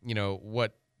see,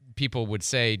 what people would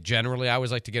say generally. I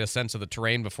always like to get a sense of the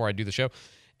terrain before I do the show.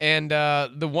 And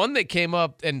the one that came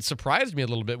up and surprised me a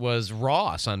little bit was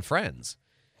Ross on Friends.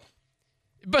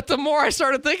 But the more I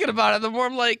started thinking about it, the more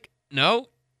I'm like, no,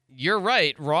 you're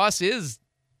right. Ross is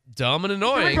dumb and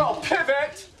annoying. Here we go.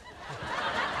 Pivot.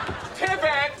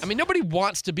 I mean, nobody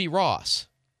wants to be Ross.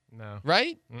 No.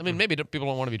 Right? Mm-mm. I mean, maybe people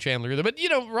don't want to be Chandler either, but,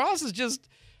 Ross is just,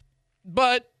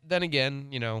 but then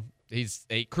again, he's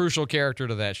a crucial character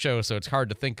to that show, so it's hard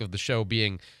to think of the show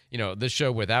being, this show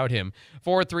without him.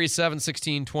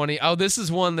 437-1620. Oh, this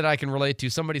is one that I can relate to.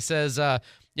 Somebody says, you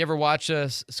ever watch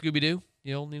Scooby-Doo?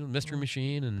 The old Mystery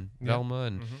Machine and Velma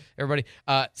and everybody?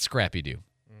 Scrappy-Doo.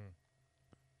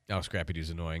 Oh, Scrappy-Doo's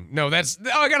annoying. No,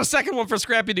 I got a second one for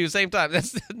Scrappy-Doo, same time.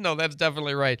 That's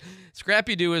definitely right.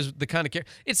 Scrappy-Doo is the kind of character,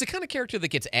 it's the kind of character that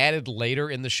gets added later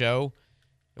in the show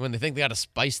when they think they got to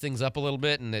spice things up a little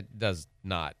bit, and it does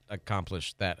not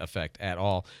accomplish that effect at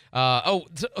all.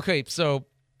 Okay, so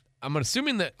I'm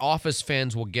assuming that Office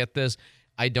fans will get this.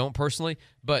 I don't personally,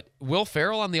 but Will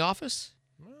Ferrell on The Office?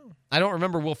 I don't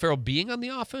remember Will Ferrell being on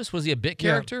The Office. Was he a bit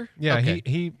character? Yeah, okay.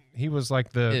 he was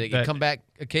like the come back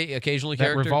occasionally that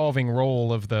character? revolving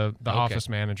role of the office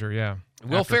manager. Yeah,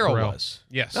 Will Ferrell was.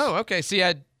 Yes. Oh, okay. See,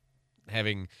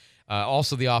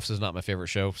 also The Office is not my favorite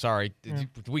show. Sorry,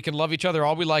 we can love each other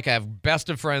all we like. I have best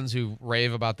of friends who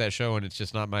rave about that show, and it's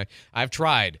just not my. I've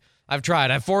tried.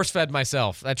 I've force-fed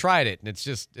myself. I tried it, and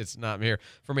it's not here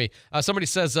for me. Somebody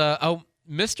says,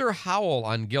 Mr. Howell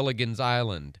on Gilligan's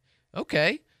Island.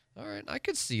 Okay. All right, I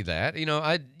could see that.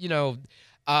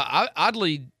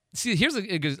 Oddly, see,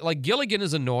 here's like Gilligan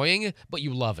is annoying, but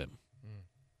you love him,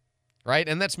 right?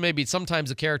 And that's maybe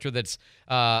sometimes a character that's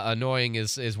annoying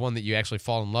is one that you actually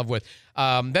fall in love with.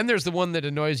 Then there's the one that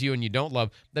annoys you and you don't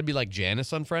love. That'd be like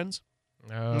Janice on Friends.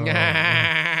 Oh.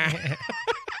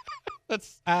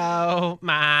 Oh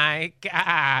my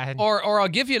God. Or I'll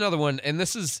give you another one, and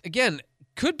this is again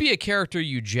could be a character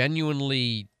you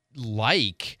genuinely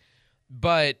like.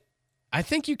 But I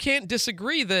think you can't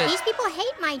disagree that These people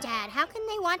hate my dad. How can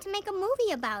they want to make a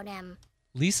movie about him?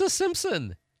 Lisa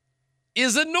Simpson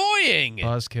is annoying.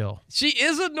 Buzzkill. She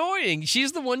is annoying.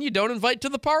 She's the one you don't invite to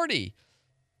the party.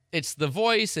 It's the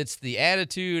voice. It's the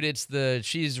attitude.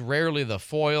 She's rarely the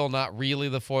foil, not really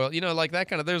the foil. Like that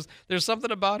kind of. There's something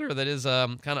about her that is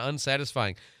kind of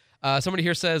unsatisfying. Somebody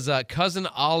here says Cousin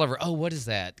Oliver. Oh, what is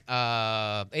that?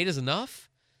 8 is Enough?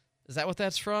 Is that what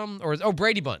that's from? Or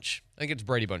Brady Bunch. I think it's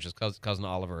Brady Bunch's Cousin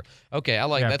Oliver. Okay, I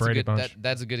like that's Brady a good Bunch.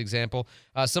 that's a good example.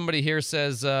 Somebody here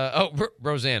says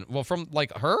Roseanne. Well, from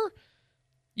like her?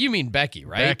 You mean Becky,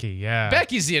 right? Becky, yeah.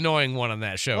 Becky's the annoying one on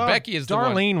that show. Well, Becky is the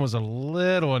one. Darlene was a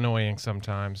little annoying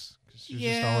sometimes. She's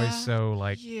just always so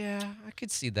like yeah, I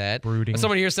could see that. Brooding.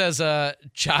 Somebody here says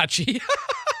Chachi.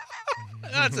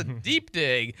 That's a deep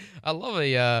dig. I love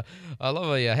a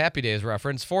Happy Days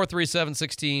reference.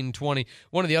 437-1620.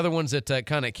 One of the other ones that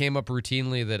kind of came up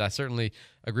routinely that I certainly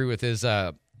agree with is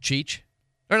Cheech.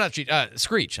 Or not Cheech,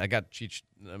 Screech. I got Cheech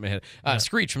in my head.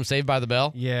 Screech from Saved by the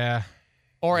Bell. Yeah.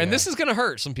 And this is going to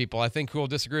hurt some people, I think, who will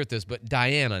disagree with this, but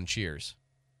Diane on Cheers.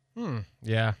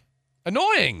 Yeah.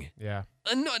 Annoying. Yeah.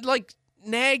 Like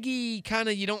naggy, kind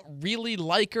of, you don't really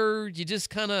like her. You just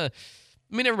kind of...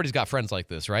 I mean, everybody's got friends like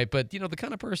this, right? But, the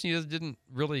kind of person you just didn't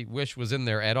really wish was in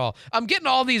there at all. I'm getting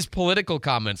all these political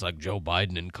comments like Joe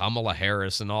Biden and Kamala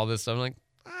Harris and all this. I'm like,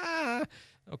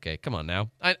 okay, come on now.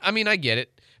 I mean, I get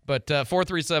it. But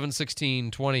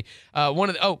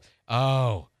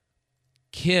 437-1620.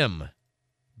 Kim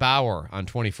Bauer on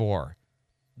 24.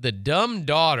 The dumb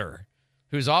daughter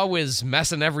who's always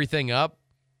messing everything up.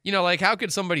 Like, how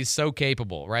could somebody so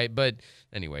capable, right? But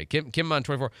anyway, Kim on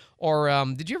 24. Or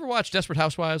did you ever watch Desperate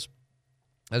Housewives?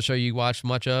 That's a show you watched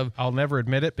much of. I'll never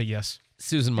admit it, but yes.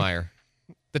 Susan Meyer,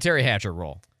 the Terry Hatcher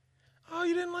role. Oh,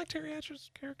 you didn't like Terry Hatcher's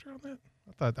character on that?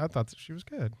 I thought that she was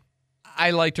good.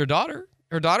 I liked her daughter.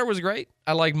 Her daughter was great.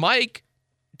 I liked Mike.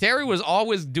 Terry was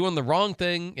always doing the wrong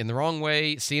thing in the wrong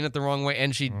way, seeing it the wrong way,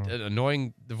 and she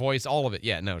annoying the voice, all of it.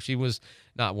 Yeah, no, she was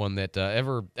not one that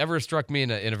ever struck me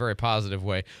in a very positive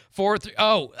way.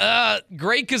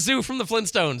 Great kazoo from the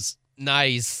Flintstones.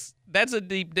 Nice. That's a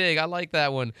deep dig. I like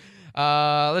that one.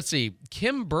 Let's see.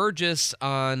 Kim Burgess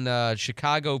on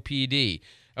Chicago PD.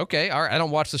 Okay, all right. I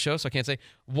don't watch the show, so I can't say.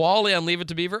 Wally on Leave It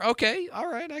to Beaver. Okay, all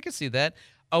right. I can see that.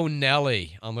 Oh,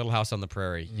 Nelly on Little House on the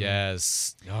Prairie.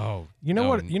 Yes. Oh. You know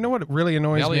what really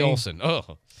annoys Nelly me? Nelly Olson.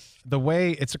 Oh. The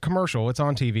way it's a commercial. It's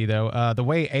on TV though. The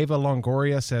way Ava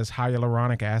Longoria says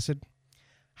hyaluronic acid.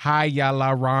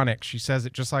 Hyaluronic. She says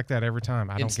it just like that every time.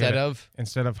 I don't get it.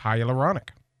 Instead of hyaluronic.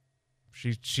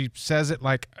 She says it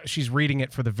like she's reading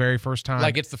it for the very first time.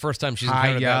 Like it's the first time she's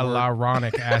encountered that word.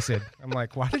 Hyaluronic acid. I'm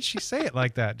like, why did she say it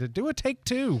like that? Do a take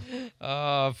two.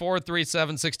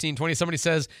 437-1620. Somebody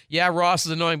says, yeah, Ross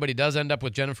is annoying, but he does end up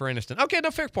with Jennifer Aniston. Okay,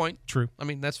 no, fair point. True. I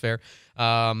mean, that's fair.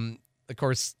 Of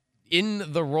course,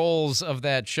 in the roles of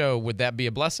that show, would that be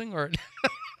a blessing or?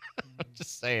 I'm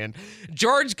just saying.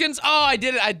 George Kins. Oh, I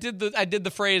did it. I did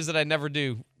the phrase that I never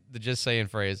do. The just saying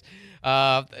phrase.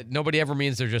 Nobody ever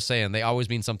means they're just saying. They always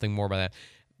mean something more by that.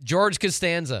 George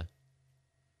Costanza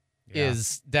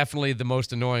is definitely the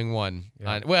most annoying one.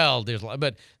 Yeah.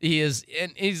 But he is,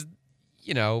 and he's,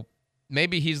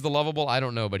 maybe he's the lovable. I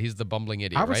don't know, but he's the bumbling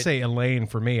idiot. I would say Elaine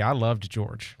for me. I loved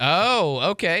George.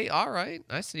 Oh, okay, all right,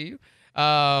 I see you.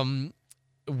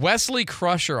 Wesley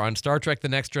Crusher on Star Trek: The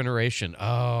Next Generation.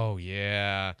 Oh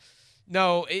yeah,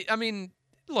 no, I mean.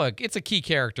 Look, it's a key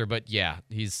character, but yeah,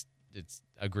 it's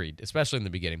agreed, especially in the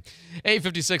beginning.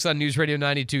 8:56 on News Radio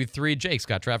 92.3. Jake's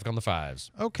got traffic on the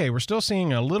fives. Okay, we're still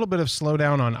seeing a little bit of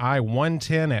slowdown on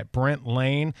I-110 at Brent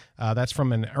Lane. That's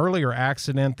from an earlier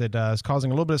accident that is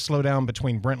causing a little bit of slowdown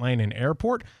between Brent Lane and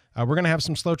Airport. We're going to have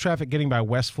some slow traffic getting by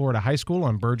West Florida High School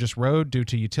on Burgess Road due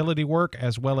to utility work,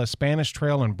 as well as Spanish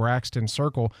Trail and Braxton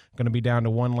Circle going to be down to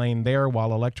one lane there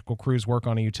while electrical crews work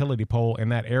on a utility pole in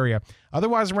that area.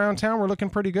 Otherwise, around town, we're looking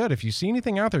pretty good. If you see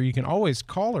anything out there, you can always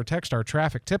call or text our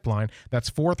traffic tip line. That's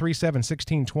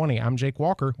 437-1620. I'm Jake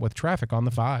Walker with traffic on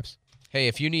the fives. Hey,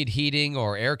 if you need heating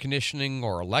or air conditioning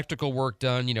or electrical work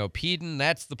done, Peden,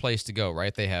 that's the place to go,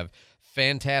 right? They have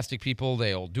fantastic people.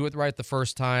 They'll do it right the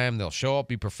first time. They'll show up,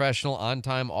 be professional, on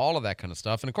time, all of that kind of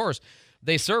stuff. And, of course,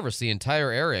 they service the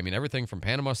entire area. I mean, everything from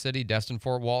Panama City, Destin,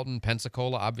 Fort Walton,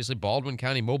 Pensacola, obviously Baldwin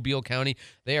County, Mobile County.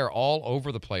 They are all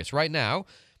over the place. Right now,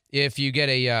 if you get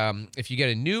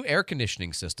a new air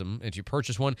conditioning system, if you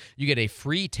purchase one, you get a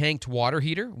free tanked water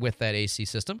heater with that AC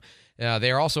system.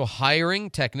 They are also hiring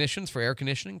technicians for air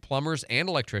conditioning, plumbers, and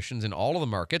electricians in all of the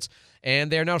markets, and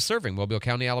they are now serving Mobile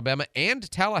County, Alabama, and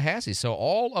Tallahassee. So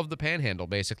all of the Panhandle,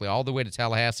 basically, all the way to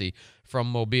Tallahassee from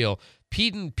Mobile.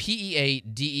 Peden,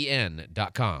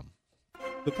 PEADEN.com.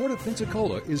 The Port of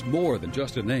Pensacola is more than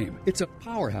just a name. It's a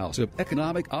powerhouse of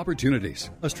economic opportunities,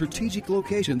 a strategic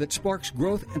location that sparks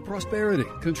growth and prosperity,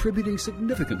 contributing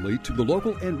significantly to the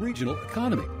local and regional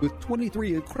economy, with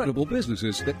 23 incredible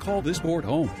businesses that call this port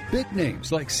home. Big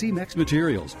names like C-Mex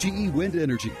Materials, GE Wind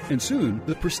Energy, and soon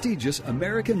the prestigious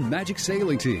American Magic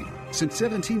Sailing Team. Since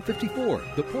 1754,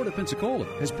 the Port of Pensacola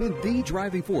has been the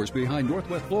driving force behind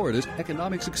Northwest Florida's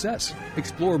economic success.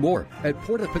 Explore more at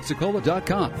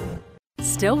portofpensacola.com.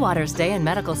 Stillwater's Day in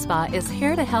Medical Spa is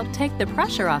here to help take the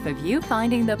pressure off of you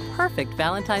finding the perfect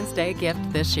Valentine's Day gift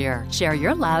this year. Share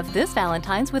your love this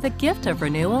Valentine's with a gift of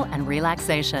renewal and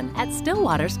relaxation at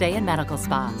Stillwater's Day in Medical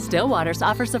Spa. Stillwater's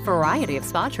offers a variety of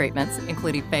spa treatments,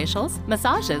 including facials,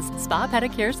 massages, spa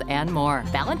pedicures, and more.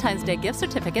 Valentine's Day gift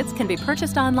certificates can be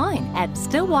purchased online at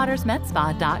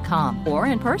stillwatersmedspa.com or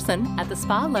in person at the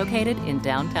spa located in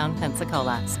downtown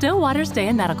Pensacola. Stillwater's Day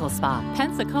in Medical Spa,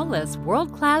 Pensacola's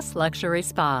world-class luxury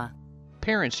spa.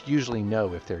 Parents usually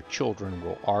know if their children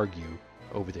will argue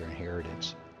over their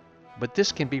inheritance, but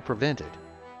this can be prevented.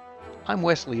 I'm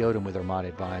Wesley Odom with Armada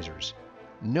Advisors.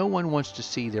 No one wants to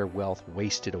see their wealth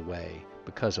wasted away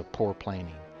because of poor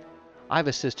planning. I've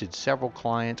assisted several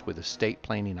clients with estate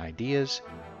planning ideas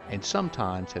and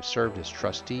sometimes have served as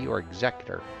trustee or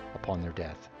executor upon their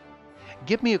death.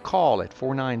 Give me a call at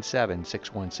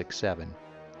 497-6167.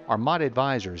 Armada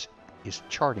Advisors is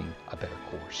charting a better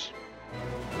course.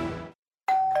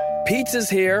 Pizza's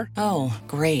here. Oh,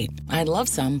 great. I'd love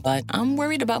some, but I'm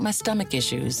worried about my stomach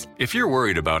issues. If you're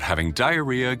worried about having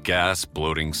diarrhea, gas,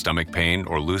 bloating, stomach pain,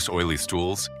 or loose, oily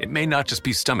stools, it may not just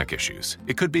be stomach issues.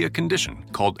 It could be a condition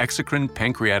called exocrine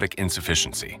pancreatic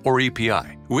insufficiency, or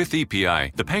EPI. With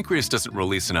EPI, the pancreas doesn't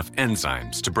release enough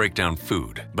enzymes to break down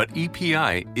food, but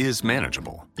EPI is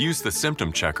manageable. Use the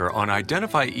symptom checker on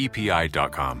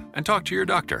identifyepi.com and talk to your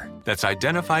doctor. That's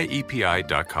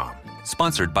identifyepi.com.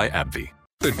 Sponsored by AbbVie.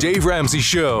 The Dave Ramsey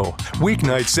Show,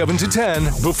 weeknights 7 to 10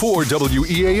 before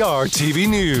WEAR TV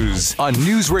News on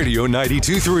News Radio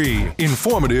 92.3.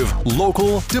 Informative,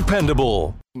 local,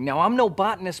 dependable. Now, I'm no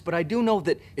botanist, but I do know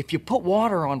that if you put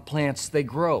water on plants, they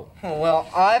grow. Well,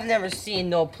 I've never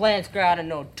seen no plants grow out of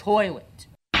no toilet.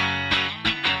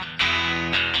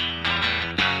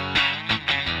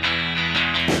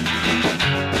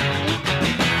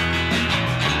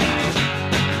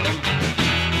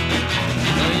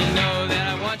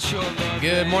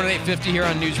 Good morning, 8:50 here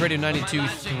on News Radio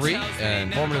 92.3,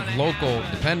 informative, local,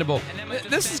 dependable.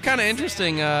 This is kind of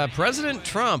interesting. President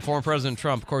Trump, former President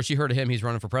Trump, of course, you heard of him. He's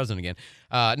running for president again.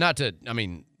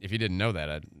 If you didn't know that,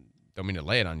 I don't mean to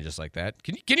lay it on you just like that.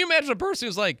 Can you imagine a person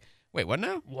who's like, wait, what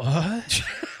now? What?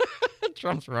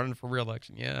 Trump's running for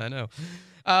re-election. Yeah, I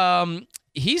know.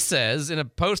 He says in a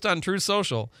post on Truth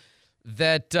Social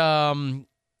that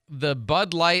the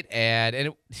Bud Light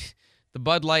ad, the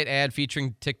Bud Light ad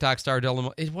featuring TikTok star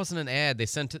Dylan, it wasn't an ad. They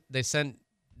sent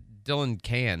Dylan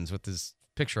cans with his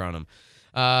picture on them.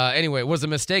 Anyway, it was a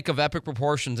mistake of epic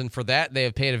proportions, and for that, they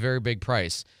have paid a very big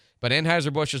price. But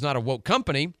Anheuser-Busch is not a woke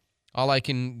company. But I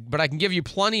can give you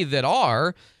plenty that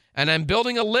are, and I'm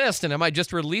building a list, and I might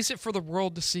just release it for the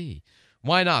world to see.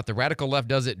 Why not? The radical left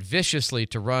does it viciously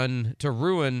to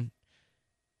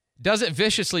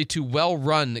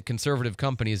well-run conservative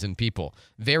companies and people.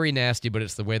 Very nasty, but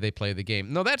it's the way they play the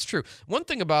game. No, that's true. One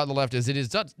thing about the left is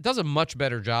does a much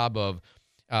better job of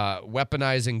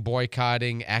weaponizing,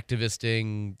 boycotting,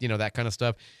 activisting, that kind of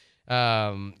stuff.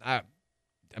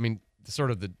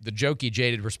 Sort of the jokey,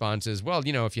 jaded response is, well,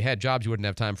 if you had jobs, you wouldn't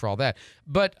have time for all that.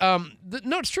 But no,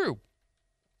 it's true.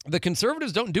 The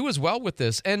conservatives don't do as well with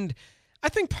this, and I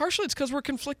think partially it's because we're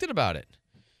conflicted about it.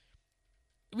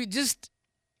 We just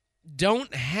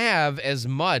don't have as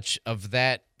much of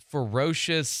that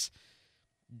ferocious,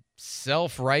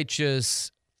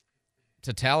 self-righteous,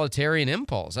 totalitarian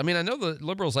impulse. I mean, I know the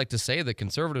liberals like to say the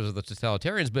conservatives are the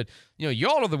totalitarians, but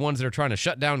y'all are the ones that are trying to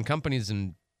shut down companies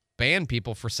and ban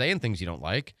people for saying things you don't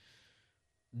like.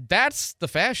 That's the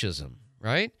fascism,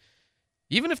 right?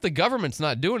 Even if the government's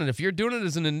not doing it, if you're doing it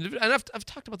as an individual, and I've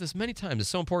talked about this many times, it's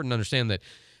so important to understand that,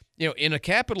 in a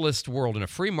capitalist world, in a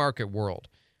free market world,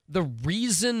 the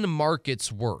reason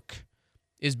markets work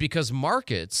is because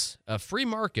a free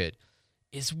market,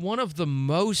 is one of the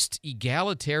most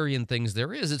egalitarian things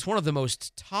there is. It's one of the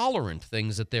most tolerant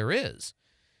things that there is.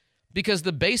 Because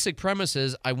the basic premise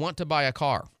is, I want to buy a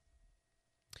car.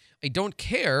 I don't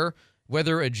care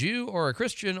whether a Jew or a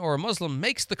Christian or a Muslim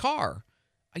makes the car.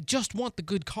 I just want the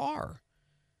good car.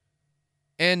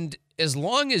 And as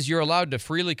long as you're allowed to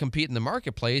freely compete in the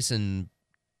marketplace and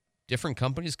different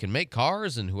companies can make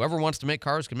cars, and whoever wants to make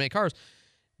cars can make cars.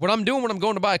 What I'm doing when I'm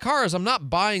going to buy a car is I'm not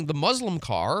buying the Muslim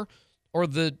car or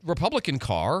the Republican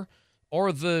car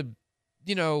or the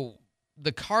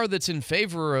car that's in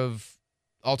favor of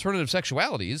alternative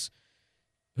sexualities.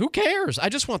 Who cares? I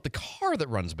just want the car that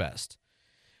runs best.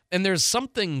 And there's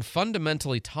something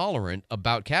fundamentally tolerant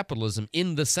about capitalism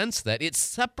in the sense that it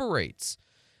separates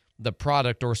the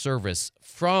product or service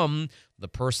from the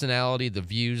personality, the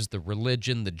views, the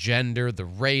religion, the gender, the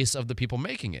race of the people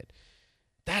making it.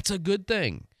 That's a good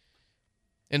thing.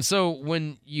 And so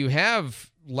when you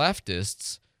have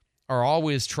leftists are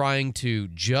always trying to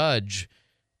judge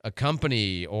a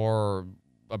company or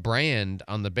a brand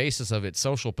on the basis of its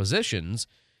social positions,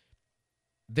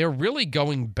 they're really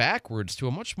going backwards to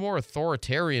a much more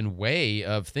authoritarian way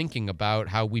of thinking about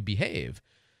how we behave.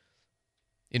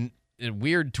 In a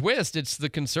weird twist, it's the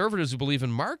conservatives who believe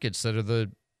in markets that are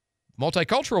the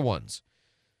multicultural ones.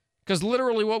 Because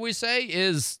literally what we say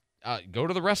is, go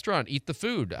to the restaurant, eat the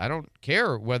food. I don't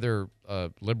care whether a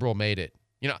liberal made it.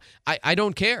 I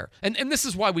don't care. And this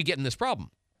is why we get in this problem.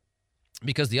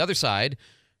 Because the other side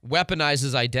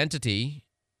weaponizes identity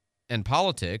and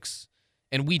politics,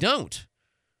 and we don't,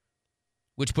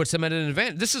 which puts them at an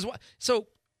advantage. This is why. So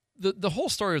the whole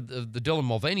story of the Dylan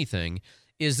Mulvaney thing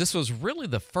is this was really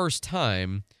the first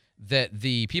time that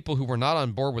the people who were not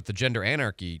on board with the gender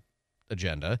anarchy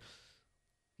agenda,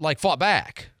 fought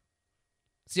back.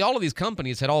 See, all of these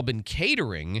companies had all been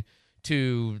catering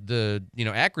to the,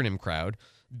 acronym crowd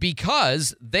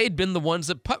because they'd been the ones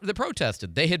that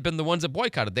protested. They had been the ones that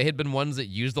boycotted. They had been ones that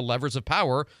used the levers of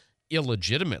power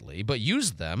illegitimately, but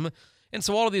used them. And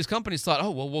so all of these companies thought,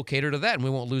 oh, well, we'll cater to that and we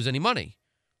won't lose any money.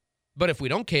 But if we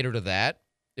don't cater to that,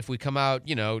 if we come out,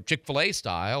 Chick-fil-A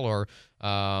style or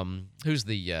who's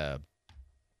the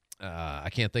I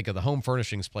can't think of the home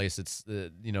furnishings place. It's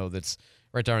that's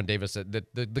right there on Davis.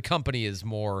 The company is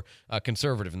more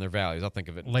conservative in their values. I'll think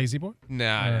of it. Lazy Boy?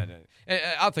 No.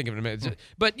 I'll think of it in a minute.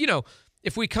 But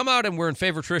if we come out and we're in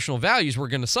favor of traditional values, we're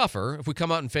going to suffer. If we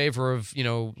come out in favor of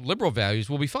liberal values,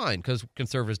 we'll be fine because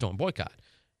conservatives don't boycott.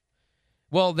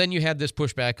 Well, then you had this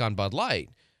pushback on Bud Light,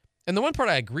 and the one part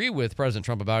I agree with President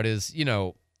Trump about is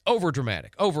over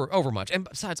dramatic, over much. And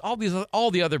besides, all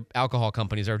the other alcohol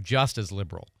companies are just as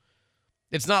liberal.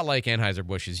 It's not like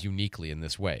Anheuser-Busch is uniquely in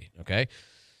this way, okay?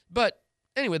 But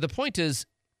anyway, the point is,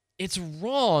 it's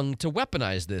wrong to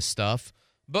weaponize this stuff,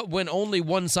 but when only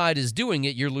one side is doing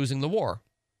it, you're losing the war.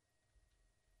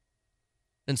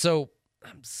 And so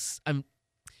I'm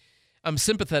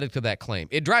sympathetic to that claim.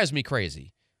 It drives me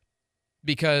crazy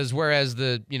because whereas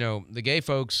the gay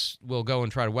folks will go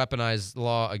and try to weaponize the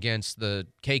law against the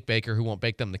cake baker who won't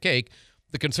bake them the cake,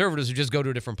 the conservatives would just go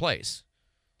to a different place.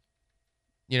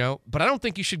 But I don't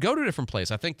think you should go to a different place.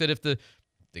 I think that if the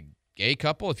gay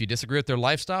couple, if you disagree with their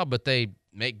lifestyle, but they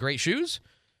make great shoes,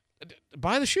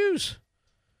 buy the shoes.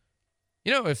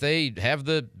 If they have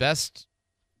the best,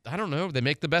 they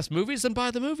make the best movies, then buy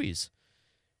the movies.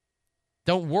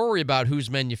 Don't worry about who's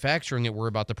manufacturing it. Worry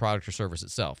about the product or service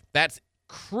itself. That's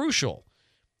crucial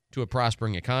to a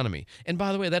prospering economy. And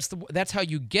by the way, that's how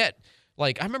you get,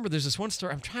 I remember there's this one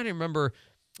story, I'm trying to remember,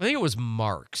 I think it was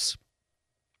Marx.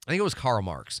 I think it was Karl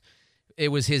Marx. It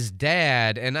was his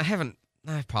dad, and I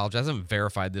apologize, I haven't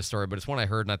verified this story, but it's one I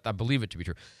heard, and I believe it to be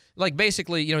true.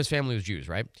 Basically, his family was Jews,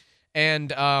 right?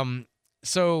 And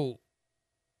so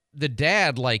the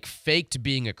dad, faked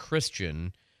being a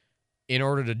Christian in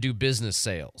order to do business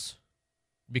sales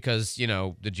because,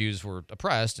 the Jews were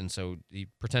oppressed, and so he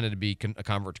pretended to be a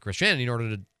convert to Christianity in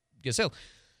order to get sales.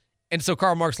 And so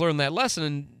Karl Marx learned that lesson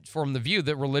and formed the view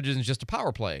that religion is just a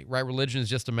power play, right? Religion is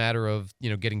just a matter of,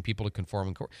 getting people to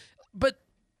conform. But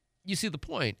you see the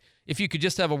point. If you could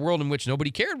just have a world in which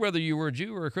nobody cared whether you were a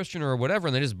Jew or a Christian or whatever,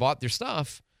 and they just bought their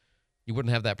stuff, you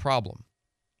wouldn't have that problem.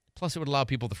 Plus, it would allow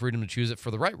people the freedom to choose it for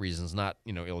the right reasons, not,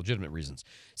 illegitimate reasons.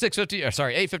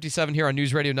 8:57 here on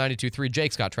News Radio 92.3.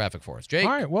 Jake's got traffic for us. Jake?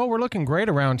 All right, well, we're looking great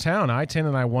around town. I-10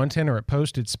 and I-110 are at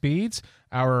posted speeds.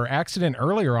 Our accident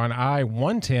earlier on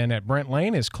I-110 at Brent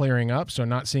Lane is clearing up, so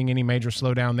not seeing any major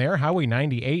slowdown there. Highway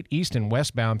 98 east and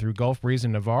westbound through Gulf Breeze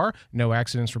and Navarre. No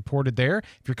accidents reported there.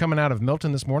 If you're coming out of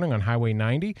Milton this morning on Highway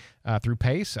 90 through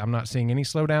Pace, I'm not seeing any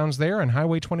slowdowns there. And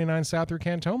Highway 29 south through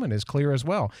Cantonment is clear as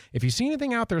well. If you see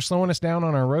anything out there slowing us down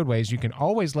on our roadways, you can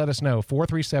always let us know.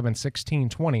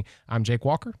 437-1620. I'm Jake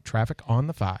Walker. Traffic on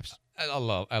the 5s. I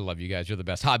love you guys. You're the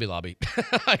best. Hobby Lobby.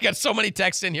 I got so many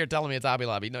texts in here telling me it's Hobby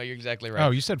Lobby. No, you're exactly right. Oh,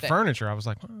 you said furniture. I was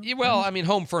like, well, I mean,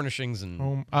 home furnishings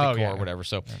and decor or whatever.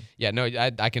 So, no,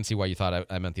 I can see why you thought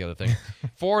I meant the other thing.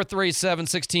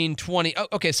 437-1620. Oh,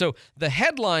 okay, so the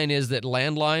headline is that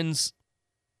landlines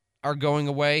are going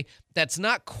away. That's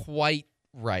not quite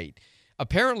right.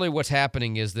 Apparently what's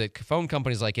happening is that phone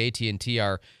companies like AT&T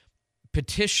are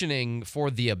petitioning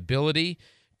for the ability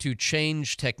to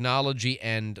change technology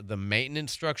and the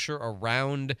maintenance structure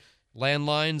around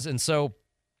landlines. And so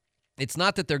it's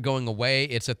not that they're going away,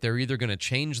 it's that they're either going to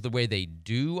change the way they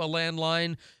do a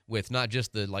landline with not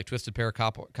just the twisted pair of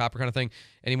copper kind of thing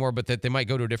anymore, but that they might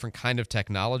go to a different kind of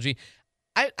technology.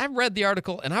 I read the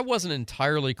article, and I wasn't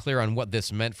entirely clear on what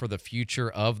this meant for the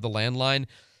future of the landline,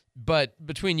 but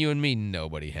between you and me,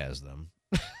 nobody has them.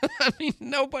 I mean,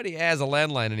 nobody has a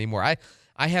landline anymore.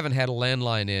 I haven't had a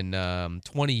landline in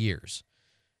 20 years.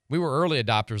 We were early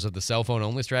adopters of the cell phone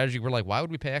only strategy. We're like, why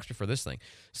would we pay extra for this thing?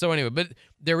 So anyway, but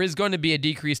there is going to be a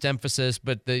decreased emphasis,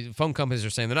 but the phone companies are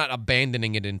saying they're not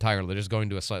abandoning it entirely. They're just going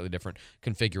to a slightly different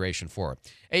configuration for it.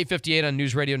 8:58 on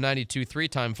News Radio 92.3.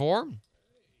 Time for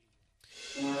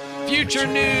Future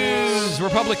News.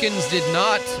 Republicans did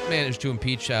not manage to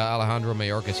impeach Alejandro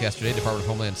Mayorkas yesterday, Department of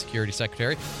Homeland Security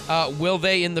Secretary. Will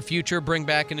they in the future bring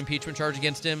back an impeachment charge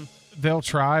against him? They'll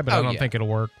try, but I don't think it'll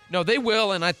work. No, they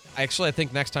will, and I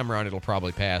think next time around it'll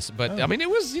probably pass. But, I mean, it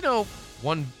was,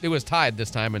 It was tied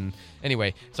this time, and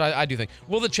anyway, so I do think.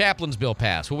 Will the chaplains bill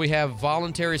pass? Will we have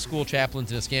voluntary school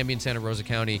chaplains in Escambia and Santa Rosa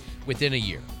County within a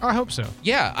year? I hope so.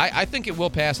 Yeah, I think it will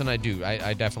pass, and I do.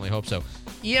 I definitely hope so.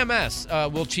 EMS,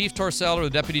 will Chief Torcell or the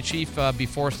deputy chief be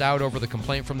forced out over the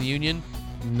complaint from the union?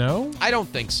 No? I don't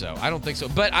think so.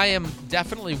 But I am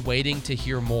definitely waiting to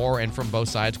hear more, and from both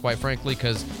sides, quite frankly,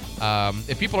 because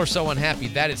if people are so unhappy,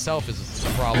 that itself is a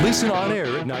problem. Listen on air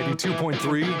at 92.3,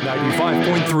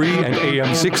 95.3, and AM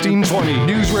 1620.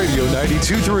 News Radio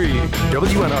 92.3.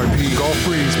 WNRP Gulf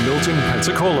Breeze, Milton,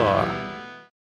 Pensacola.